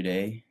growing every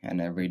day, and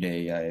every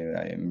day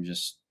I am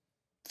just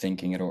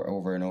thinking it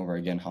over and over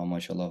again how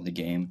much I love the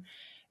game.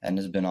 And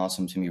it's been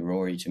awesome to meet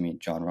Rory, to meet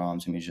Jon Rahm,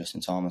 to meet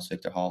Justin Thomas,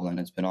 Viktor Hovland.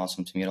 It's been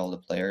awesome to meet all the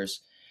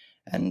players.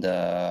 And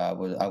I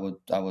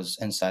was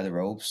inside the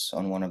ropes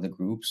on one of the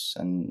groups,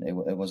 and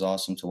it was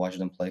awesome to watch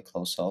them play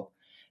close up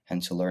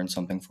and to learn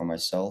something for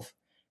myself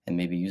and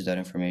maybe use that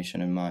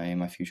information in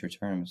my future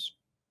tournaments.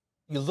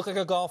 You look like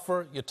a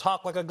golfer. You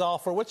talk like a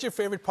golfer. What's your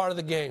favorite part of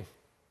the game?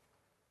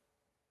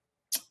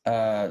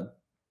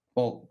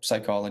 Well,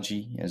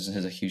 psychology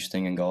is a huge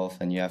thing in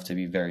golf, and you have to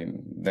be very,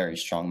 very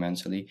strong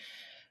mentally.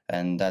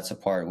 And that's a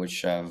part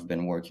which I've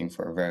been working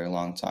for a very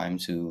long time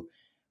to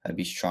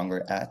be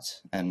stronger at.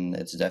 And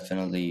it's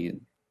definitely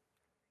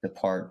the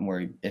part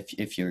where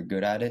if you're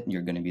good at it,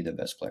 you're going to be the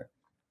best player.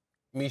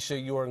 Misha,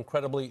 you are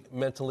incredibly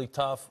mentally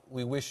tough.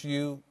 We wish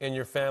you and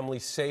your family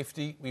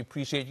safety. We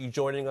appreciate you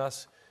joining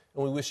us,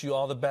 and we wish you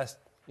all the best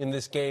in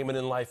this game and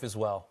in life as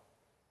well.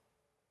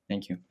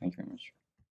 Thank you. Thank you very much.